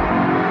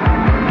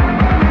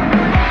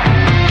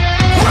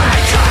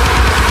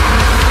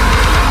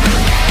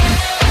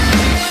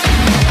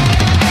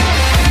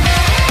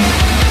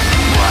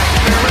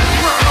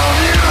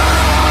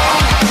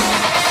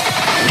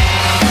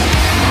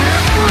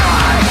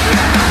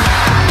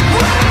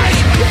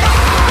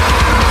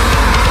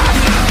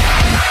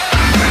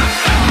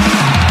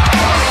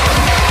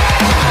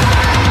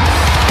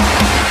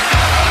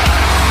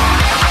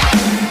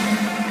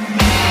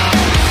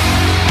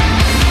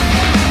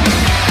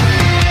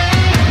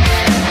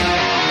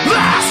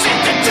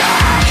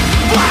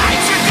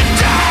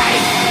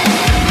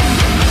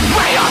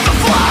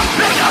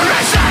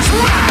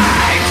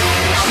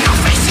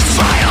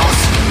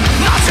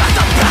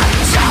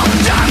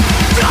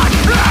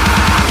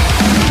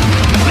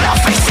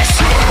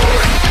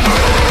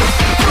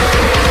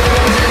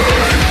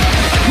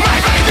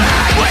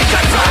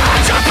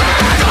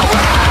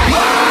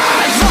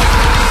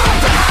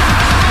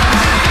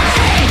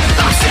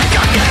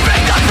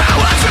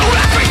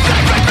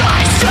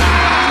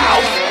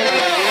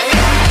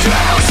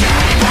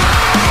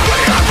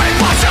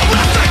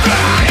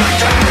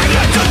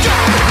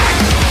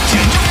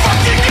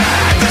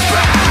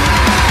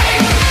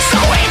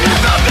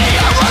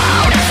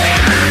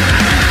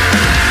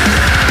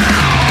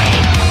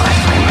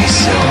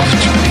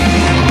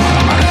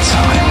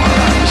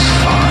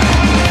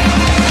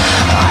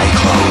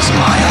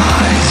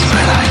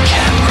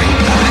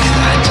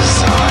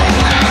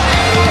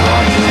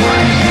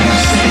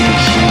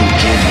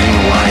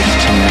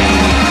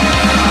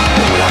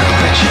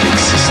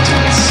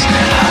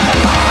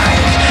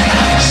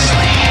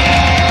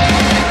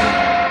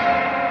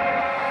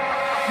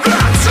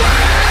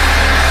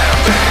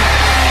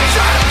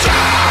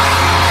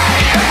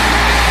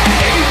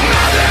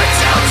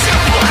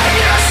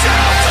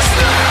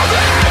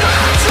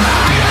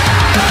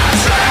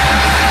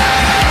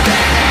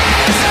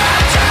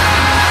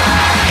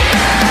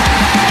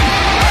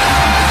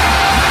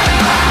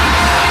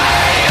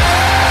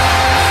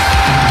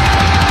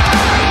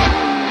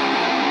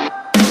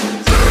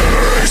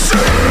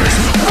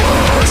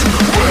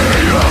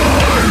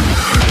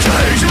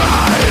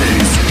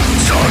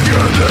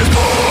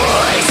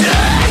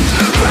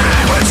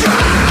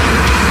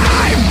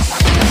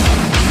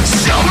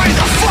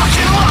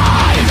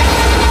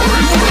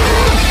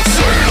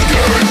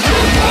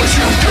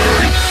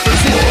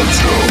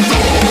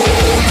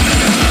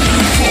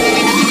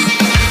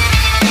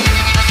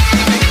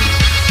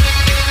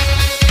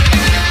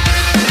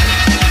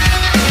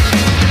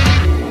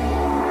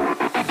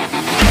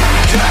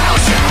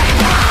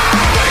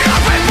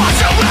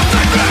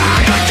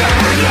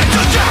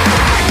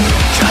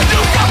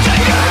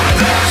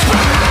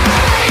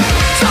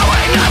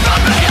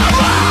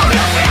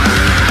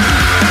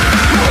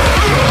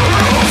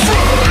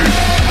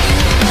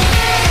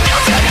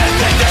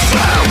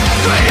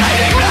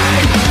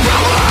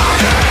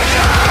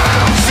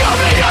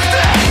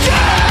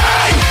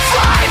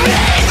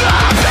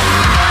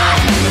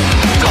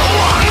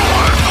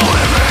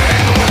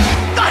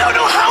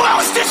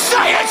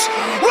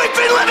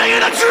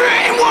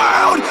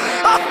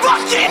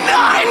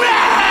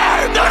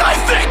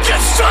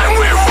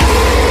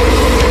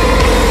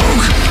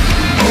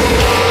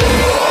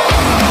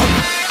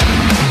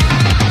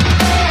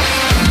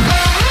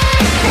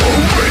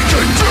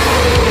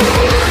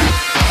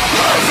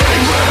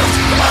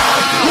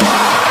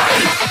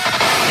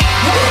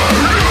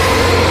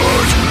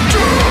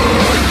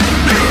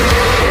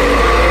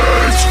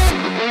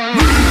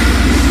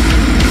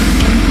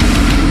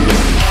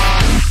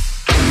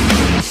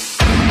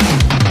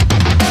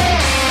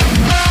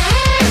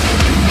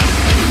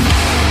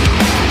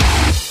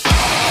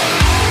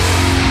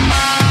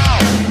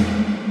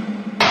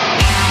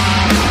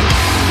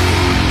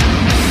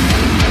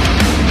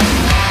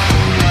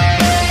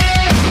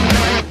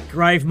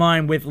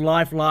 Gravemind with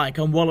Lifelike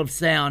on Wall of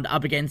Sound,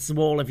 Up Against the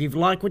Wall. If you've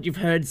liked what you've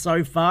heard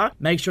so far,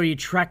 make sure you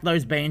track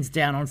those bands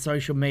down on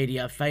social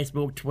media,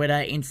 Facebook,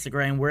 Twitter,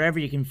 Instagram, wherever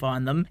you can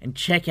find them, and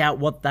check out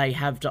what they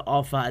have to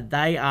offer.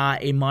 They are,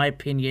 in my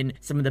opinion,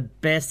 some of the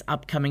best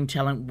upcoming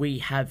talent we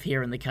have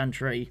here in the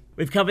country.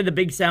 We've covered the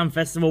Big Sound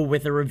Festival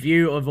with a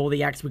review of all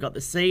the acts we got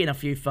to see and a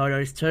few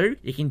photos too.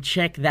 You can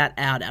check that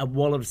out at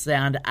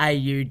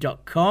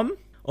wallofsoundau.com.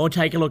 Or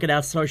take a look at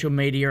our social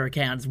media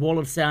accounts, Wall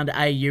of Sound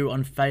AU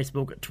on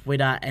Facebook,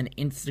 Twitter and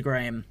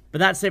Instagram. But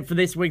that's it for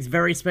this week's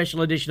very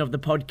special edition of the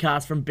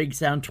podcast from Big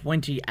Sound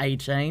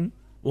 2018.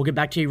 We'll get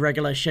back to your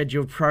regular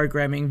scheduled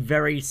programming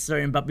very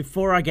soon, but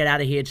before I get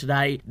out of here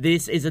today,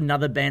 this is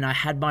another band I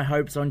had my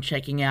hopes on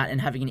checking out and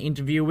having an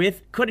interview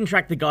with. Couldn't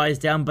track the guys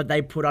down, but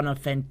they put on a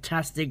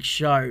fantastic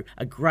show,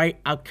 a great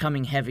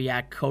upcoming heavy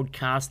act called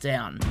Cast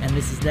Down, and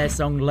this is their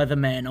song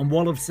Leatherman on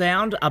Wall of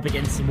Sound, Up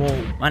Against the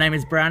Wall. My name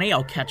is Brownie,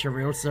 I'll catch you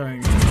real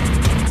soon.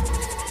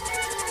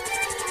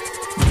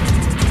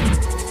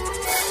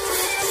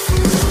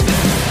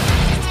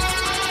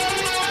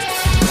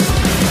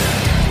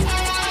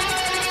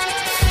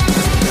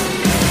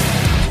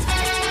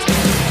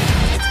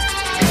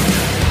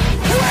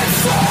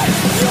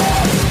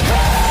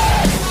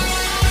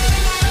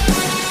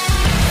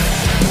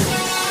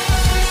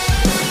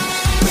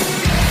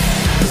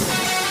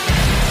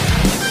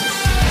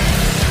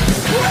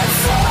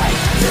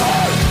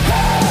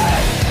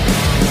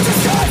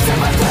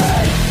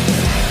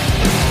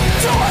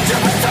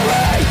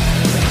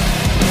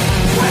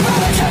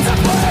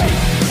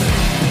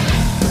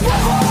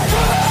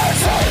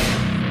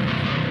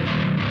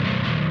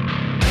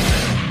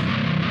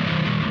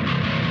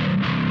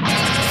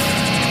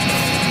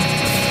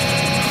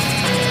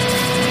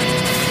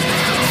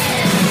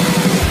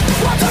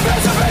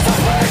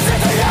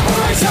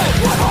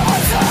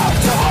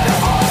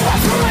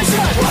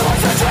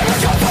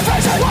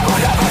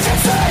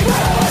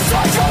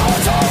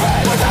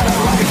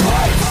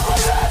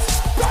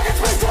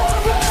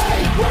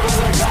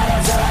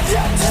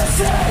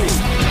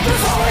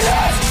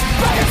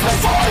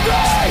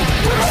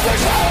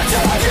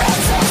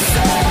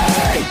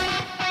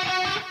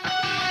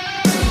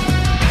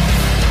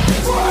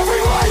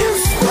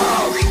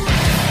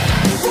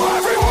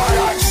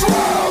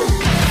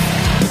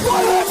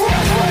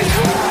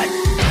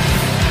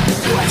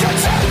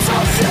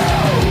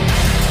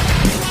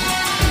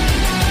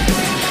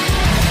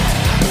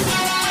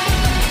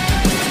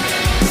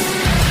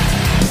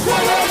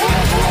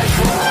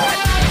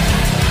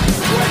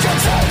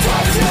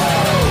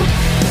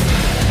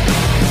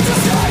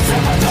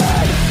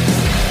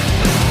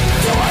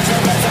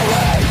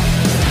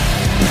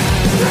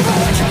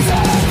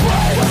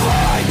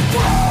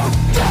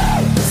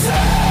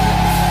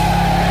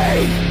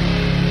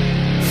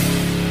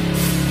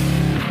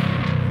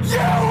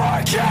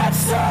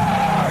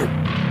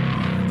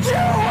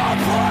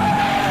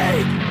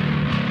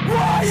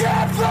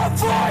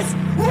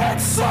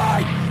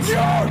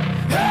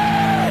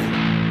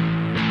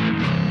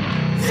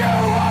 You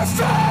are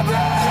famine.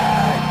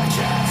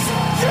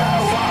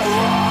 You